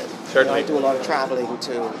to live in. Certainly. I do a lot of traveling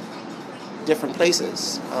to different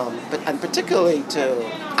places, and particularly to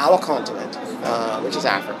our continent, which is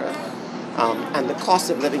Africa, and the cost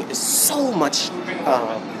of living is so much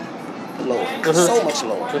lower, so much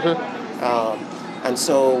lower. And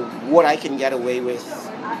so what I can get away with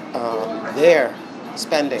there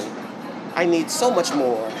spending, I need so much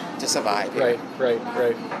more to survive here.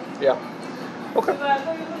 Right. Yeah. Okay.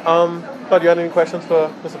 Todd, you had any questions for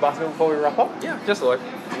Mr. Bascom before we wrap up? Yeah, just like,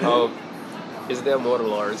 is there more to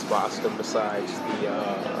Lawrence Bascom besides the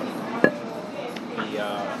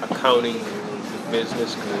accounting group, the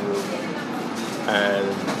business group, and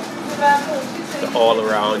the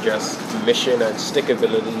all-around just mission and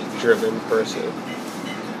stickability-driven person?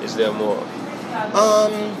 Is there more?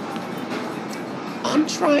 I'm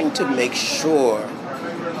trying to make sure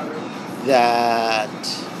that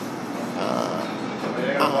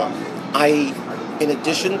I, in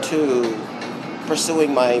addition to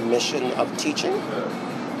pursuing my mission of teaching,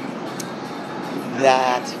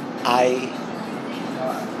 that I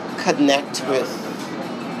connect with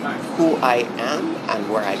who I am and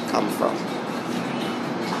where I come from.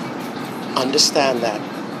 Understand that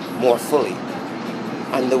more fully.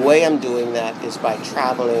 And the way I'm doing that is by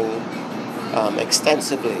traveling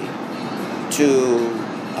extensively to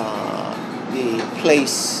the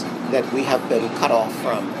place that we have been cut off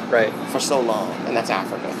from for so long, and that's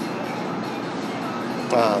Africa.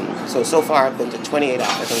 So far I've been to 28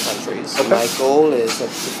 African countries. Okay. My goal is that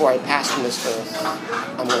before I pass from this earth,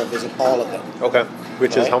 I'm going to visit all of them. Okay.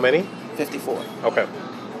 Which is how many? 54. Okay.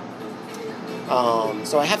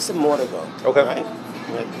 So I have some more to go. Okay. Right?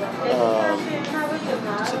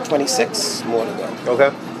 So 26 more to go.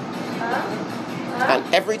 Okay.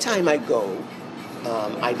 And every time I go,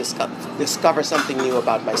 I discover something new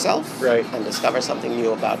about myself, and discover something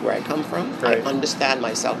new about where I come from. I understand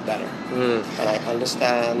myself better, and I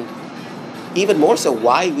understand even more so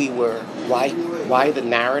why the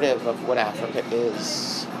narrative of what Africa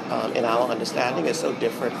is in our understanding is so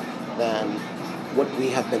different than what we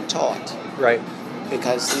have been taught. Right.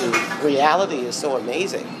 Because the reality is so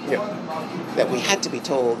amazing that we had to be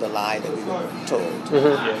told the lie that we were told,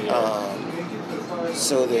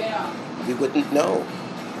 so that we wouldn't know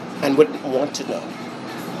and wouldn't want to know.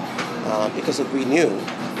 Because if we knew,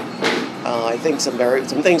 I think some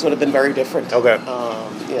things would have been very different. Okay.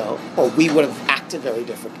 Or we would have acted very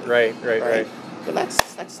differently. Right. But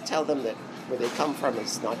let's tell them that where they come from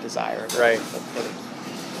is not desired. Right.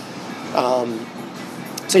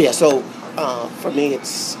 So for me,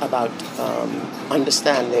 it's about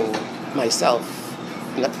understanding myself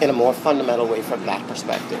in a more fundamental way from that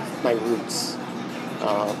perspective, my roots,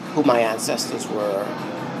 who my ancestors were,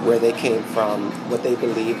 where they came from, what they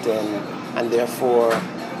believed in, and therefore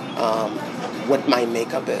what my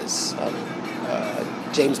makeup is.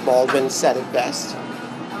 James Baldwin said it best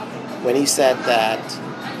when he said that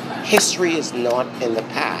history is not in the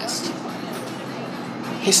past.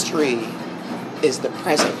 History is the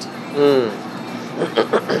present.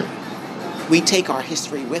 We take our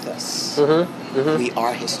history with us. We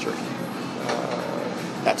are history.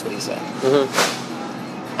 That's what he said.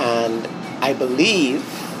 And I believe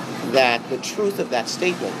that the truth of that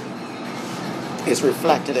statement is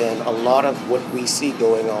reflected in a lot of what we see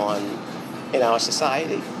going on in our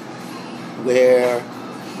society, where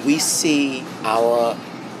we see our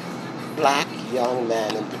black young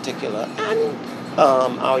men in particular, and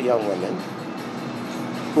our young women,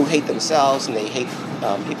 who hate themselves and they hate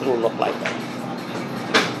people who look like them.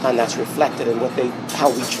 And that's reflected in how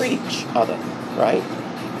we treat each other, right?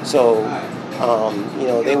 So,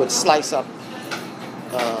 they would slice up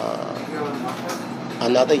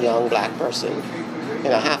another young black person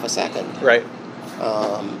in a half a second. Right.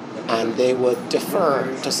 And they would defer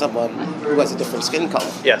to someone who has a different skin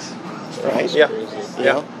color. Yes. Right? Yeah.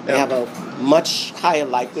 They have a much higher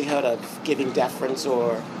likelihood of giving deference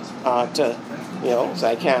or so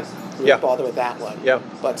I can't really bother with that one. Yeah.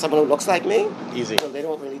 But someone who looks like me, easy. They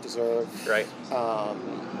don't really deserve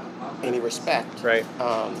any respect. Right.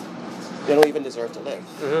 They don't even deserve to live.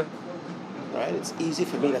 Right? It's easy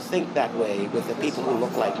for me to think that way with the people who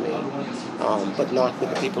look like me, but not with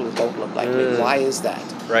the people who don't look like me. Why is that?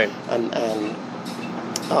 Right. And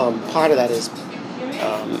part of that is,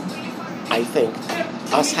 I think,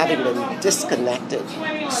 us having been disconnected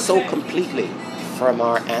so completely from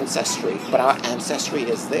our ancestry, but our ancestry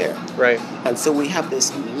is there. Right. And so we have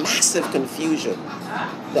this massive confusion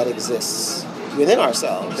that exists within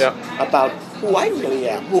ourselves about who I really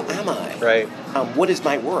am, who am I? Right. What is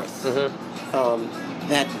my worth?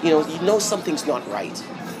 That something's not right,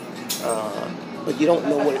 but you don't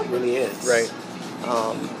know what it really is. Right.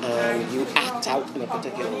 And you act out in a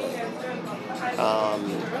particular way.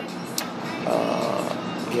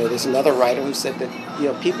 There's another writer who said that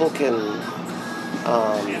people can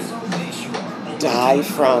die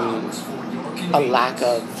from a lack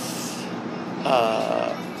of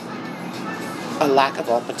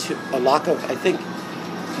I think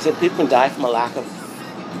he said people can die from a lack of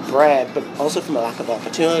bread, but also from a lack of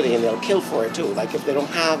opportunity, and they'll kill for it too. Like if they don't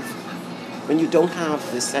have, when you don't have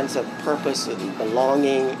this sense of purpose and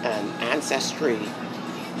belonging and ancestry,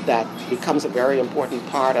 that becomes a very important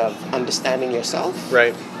part of understanding yourself.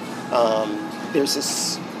 Right. There's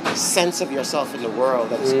this sense of yourself in the world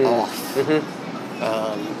that is off,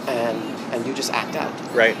 and you just act out.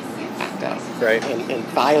 Right. You act out. Right. In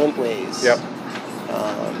violent ways. Yep.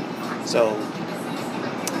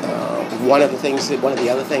 One of the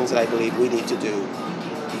other things that I believe we need to do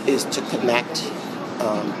is to connect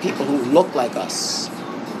people who look like us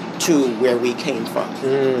to where we came from.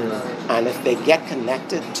 And if they get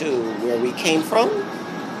connected to where we came from,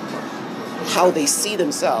 how they see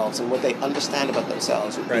themselves and what they understand about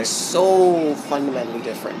themselves would be so fundamentally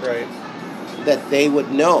different. Right. That they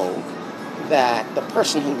would know that the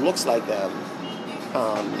person who looks like them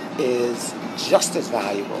is just as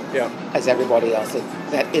valuable as everybody else.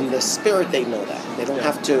 That in the spirit they know that. They don't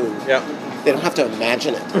have to they don't have to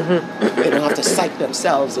imagine it. They don't have to psych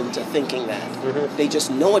themselves into thinking that. They just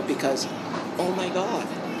know it because, oh my God.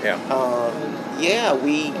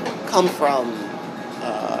 We come from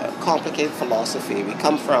complicated philosophy. We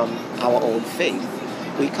come from our own faith.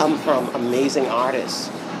 We come from amazing artists.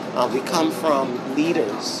 We come from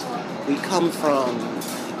leaders. We come from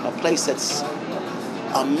a place that's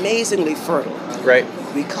amazingly fertile. Right.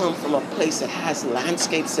 We come from a place that has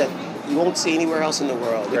landscapes that you won't see anywhere else in the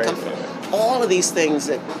world. We come from all of these things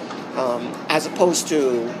that, as opposed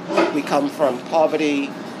to, we come from poverty,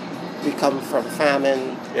 we come from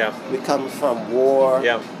famine, we come from war,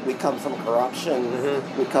 we come from corruption,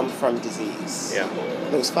 we come from disease.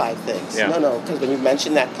 Those 5 things. No, because when you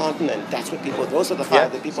mention that continent, those are the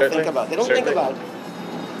 5 that people think about. They don't think about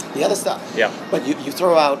the other stuff. But you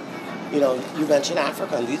throw out, you mention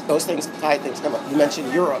Africa, and those 5 things come up. You mention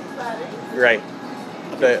Europe. Right.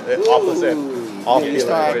 The opposite.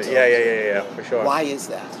 For sure. Why is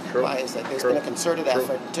that? True. Why is that? There's been a concerted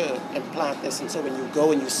effort to implant this, and so when you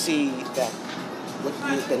go and you see that what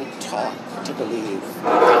you've been taught to believe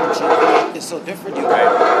is so different, you go,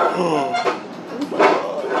 oh my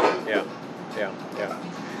God. Yeah.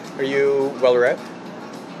 Are you well read?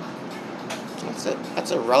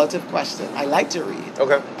 That's a relative question. I like to read.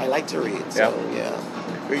 Okay. I like to read. So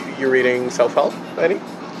You reading self-help, Eddie?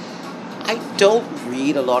 I don't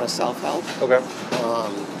read a lot of self-help. Okay.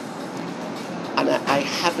 And I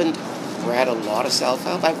haven't read a lot of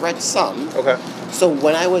self-help. I've read some. Okay. So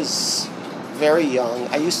when I was very young,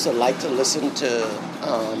 I used to like to listen to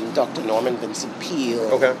Dr. Norman Vincent Peale.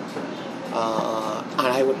 Okay. And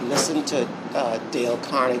I would listen to Dale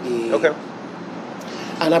Carnegie. Okay.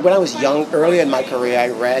 And when I was young, early in my career, I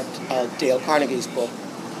read Dale Carnegie's book,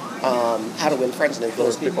 How to Win Friends and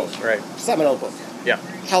Influence People. Right. Seminal book. Yeah.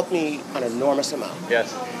 Helped me an enormous amount.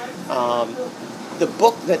 Yes. The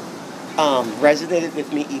book that resonated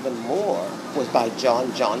with me even more was by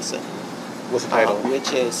John Johnson. What's the title?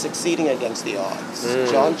 Which is Succeeding Against the Odds.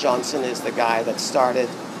 John Johnson is the guy that started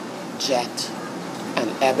Jet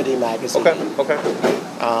and Ebony magazine. Okay.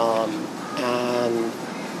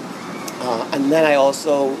 And then I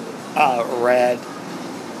also read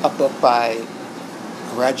a book by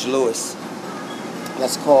Reg Lewis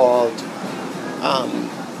that's called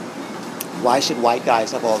Why Should White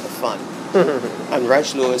Guys Have All the Fun? And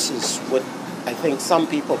Reg Lewis is what I think some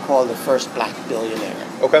people call the first black billionaire.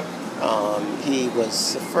 Okay. He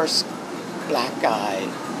was the first black guy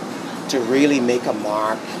to really make a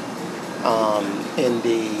mark in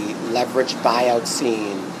the leveraged buyout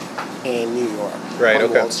scene in New York,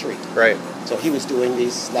 on Wall Street. Right. So he was doing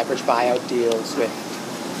these leveraged buyout deals with,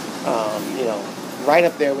 right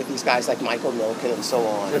up there with these guys like Michael Milken and so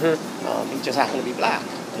on. He just happened to be black.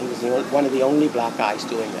 He was one of the only black guys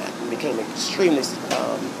doing that, and became extremely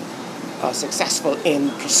successful in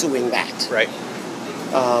pursuing that. Right.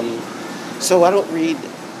 So I don't read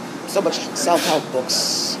so much self-help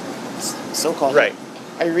books, so-called. Right.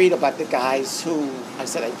 I read about the guys who I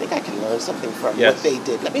said, I think I can learn something from what they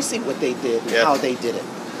did. Let me see what they did and how they did it.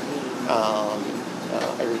 I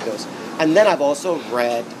read those. And then I've also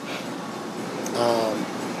read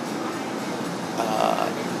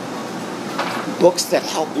books that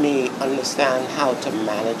help me understand how to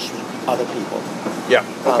manage other people. Yeah.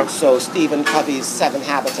 Okay. So Stephen Covey's 7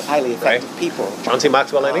 Habits of Highly Effective People. John C.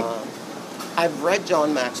 Maxwell, any? I've read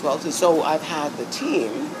John Maxwell, so I've had the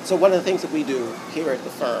team. So one of the things that we do here at the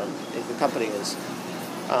firm, at the company, is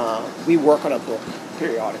we work on a book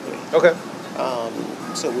periodically. Okay.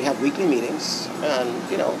 So we have weekly meetings,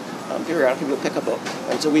 and periodically we'll pick a book.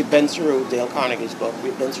 And so we've been through Dale Carnegie's book,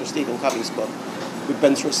 we've been through Stephen Covey's book, we've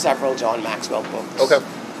been through several John Maxwell books. Okay.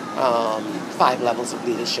 5 Levels of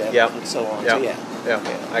Leadership, Yeah. and so on. Yeah. So Yeah.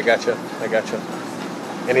 I gotcha.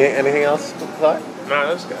 Anything else? Clyde? No,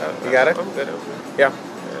 that's good. You got it? I'm good. Yeah.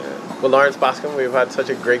 Well, Lawrence Boscombe, we've had such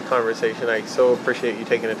a great conversation. I so appreciate you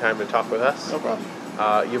taking the time to talk with us. No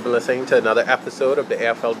problem. You've been listening to another episode of the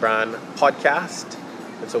AFL Brand Podcast,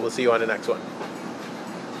 and so we'll see you on the next one.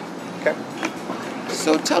 Okay.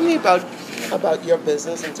 So tell me about your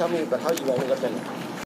business, and tell me about how you ended up in it.